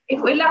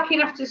 If we're lucky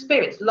enough to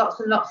experience lots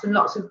and lots and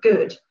lots of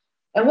good,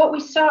 and what we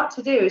start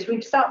to do is we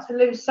start to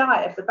lose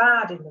sight of the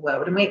bad in the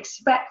world, and we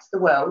expect the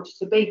world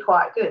to be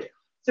quite good.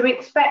 So we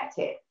expect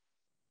it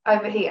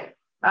over here,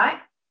 right?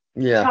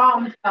 Yeah.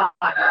 Charmed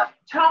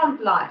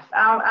life.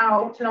 Our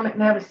autonomic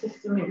nervous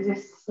system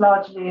exists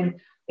largely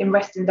in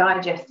rest and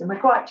digest, and we're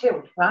quite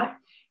chilled, right?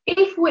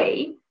 If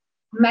we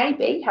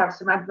maybe have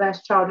some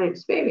adverse childhood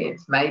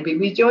experience, maybe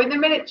we join the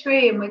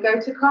military and we go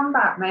to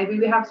combat, maybe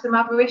we have some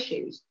other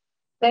issues,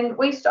 then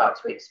we start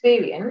to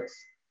experience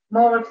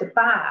more of the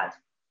bad.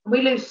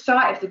 We lose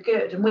sight of the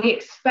good, and we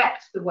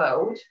expect the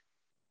world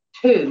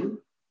to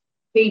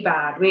be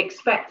bad. We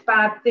expect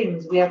bad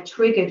things. We are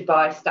triggered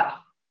by stuff.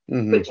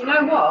 But you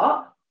know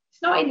what?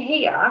 It's not in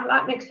here,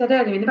 like Nick said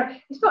earlier, in the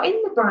brain. It's not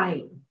in the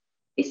brain.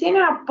 It's in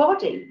our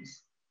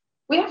bodies.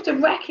 We have to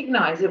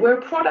recognise that we're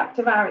a product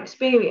of our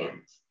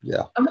experience.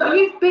 Yeah. And what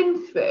you've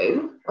been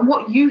through and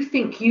what you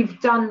think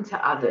you've done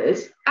to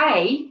others,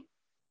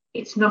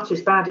 it's not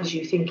as bad as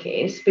you think it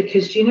is,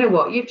 because you know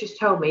what? You've just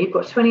told me you've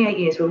got 28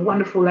 years with a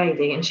wonderful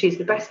lady and she's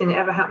the best thing that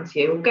ever happened to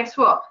you. Well, guess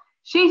what?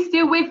 She's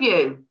still with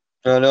you.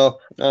 I know.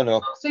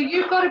 So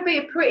you've got to be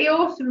a pretty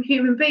awesome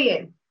human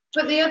being.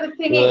 But the other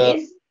thing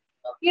is,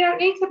 you don't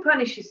need to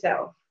punish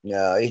yourself.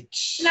 No,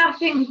 it's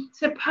nothing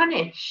to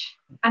punish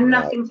and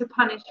nothing to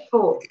punish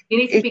for. You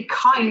need to be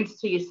kind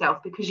to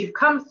yourself, because you've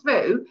come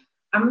through,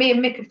 and me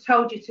and Mick have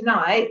told you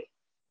tonight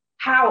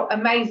how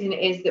amazing it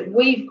is that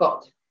we've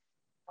got to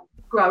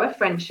grow a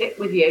friendship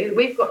with you.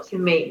 We've got to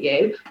meet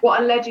you.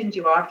 What a legend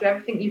you are after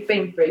everything you've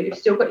been through. You've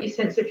still got your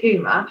sense of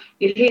humour.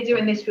 You're here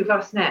doing this with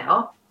us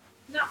now.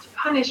 Not to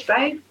punish,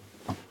 babe.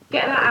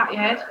 Get that out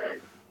your head.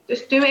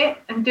 Just do it,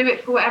 and do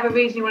it for whatever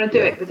reason you want to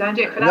do it, but don't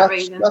do it for that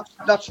reason.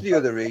 That's the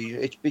other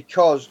reason. It's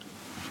because,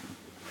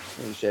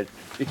 like you said,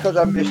 because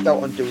I've missed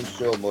out on doing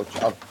so much.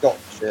 I've got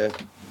to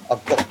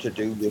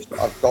do this.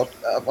 I've got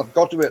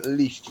to at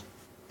least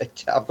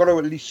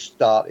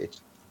start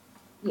it.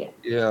 Yeah.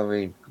 You know what I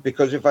mean?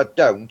 Because if I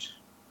don't,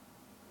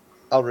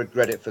 I'll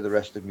regret it for the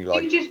rest of my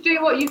life. You just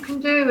do what you can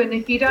do, and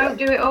if you don't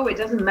do it, it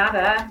doesn't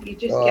matter. You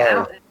just get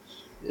out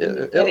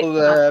there.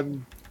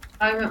 It'll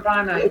moment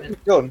by moment. It'll be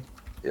done.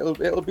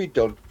 It'll be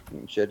done.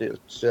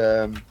 It's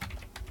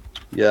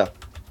yeah,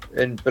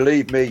 and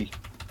believe me,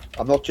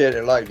 I'm not taking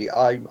it lightly.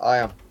 I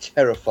am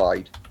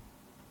terrified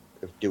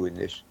of doing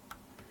this.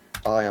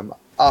 I am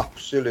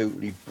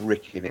absolutely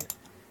bricking it.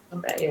 I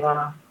bet you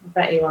are.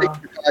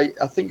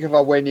 I think if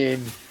I went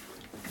in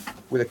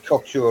with a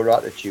cocksure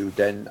attitude,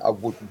 then I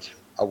wouldn't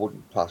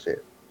pass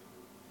it.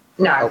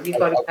 No, you've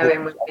got to go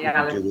in with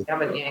reality,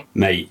 haven't you?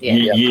 Mate,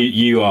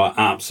 you are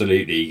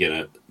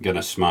absolutely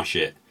gonna smash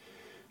it.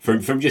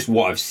 From just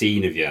what I've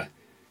seen of you,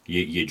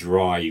 your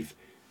drive,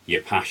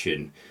 your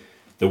passion,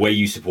 the way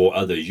you support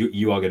others,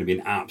 you are going to be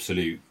an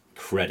absolute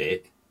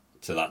credit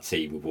to that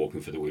team with Walking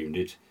for the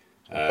Wounded.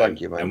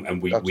 Thank you, man.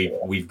 And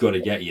we've got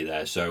to get you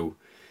there. So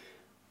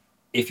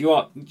if you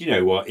are, you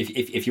know what,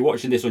 if you're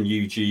watching this on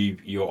YouTube,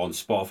 you're on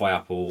Spotify,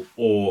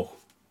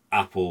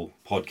 Apple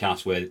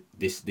Podcasts, where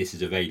this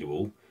is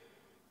available,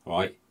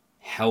 right?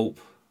 Help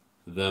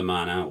the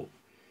man out,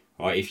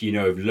 right? If you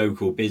know of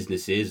local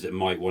businesses that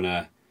might want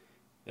to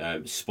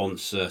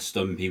sponsor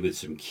Stumpy with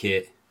some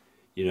kit,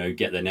 you know,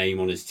 get the name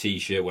on his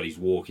t-shirt while he's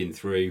walking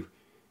through,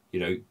 you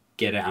know,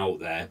 get it out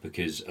there,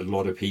 because a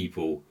lot of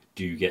people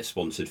do get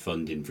sponsored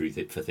funding for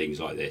things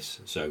like this.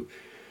 So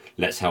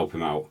let's help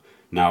him out.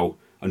 Now,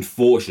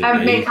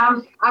 unfortunately,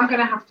 Mick, I'm going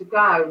to have to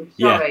go.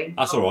 Sorry. Yeah,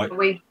 that's all right.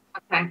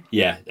 Okay.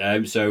 Yeah.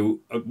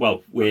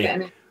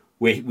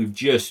 We've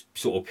just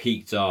sort of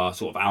peaked our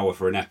sort of hour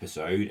for an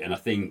episode, and I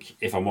think,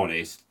 if I'm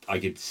honest, I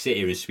could sit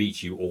here and speak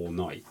to you all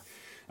night,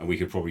 and we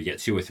could probably get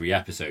 2 or 3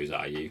 episodes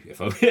out of you, if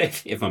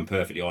I'm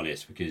perfectly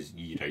honest, because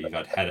you know you've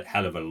had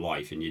hell of a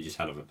life and you're just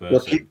hell of a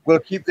person. We'll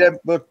keep them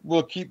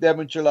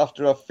until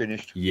after I've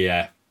finished.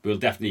 Yeah, we'll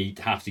definitely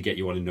have to get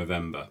you on in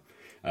November.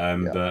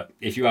 But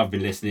if you have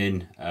been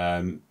listening,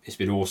 it's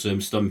been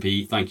awesome.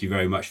 Stumpy, thank you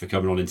very much for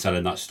coming on and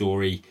telling that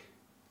story.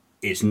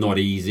 It's not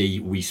easy.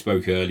 We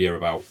spoke earlier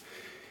about,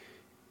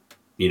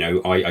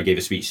 I gave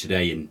a speech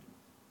today, and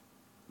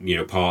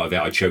part of it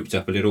I choked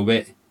up a little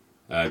bit.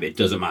 It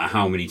doesn't matter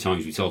how many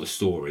times we tell the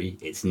story,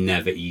 it's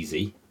never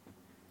easy.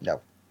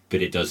 No.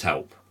 But it does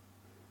help.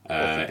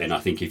 And I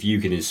think if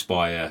you can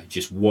inspire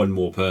just one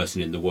more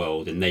person in the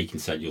world and they can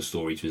tell your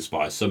story to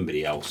inspire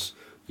somebody else,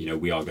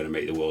 we are going to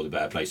make the world a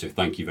better place. So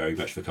thank you very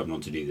much for coming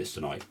on to do this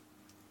tonight.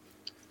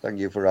 Thank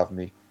you for having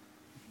me.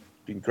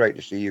 It's been great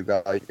to see you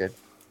guys again.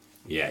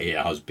 Yeah, it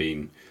has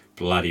been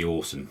bloody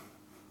awesome.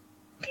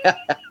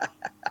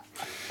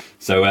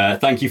 So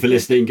thank you for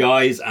listening,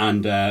 guys,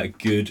 and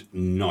good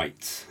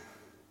night.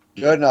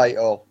 Good night,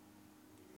 all.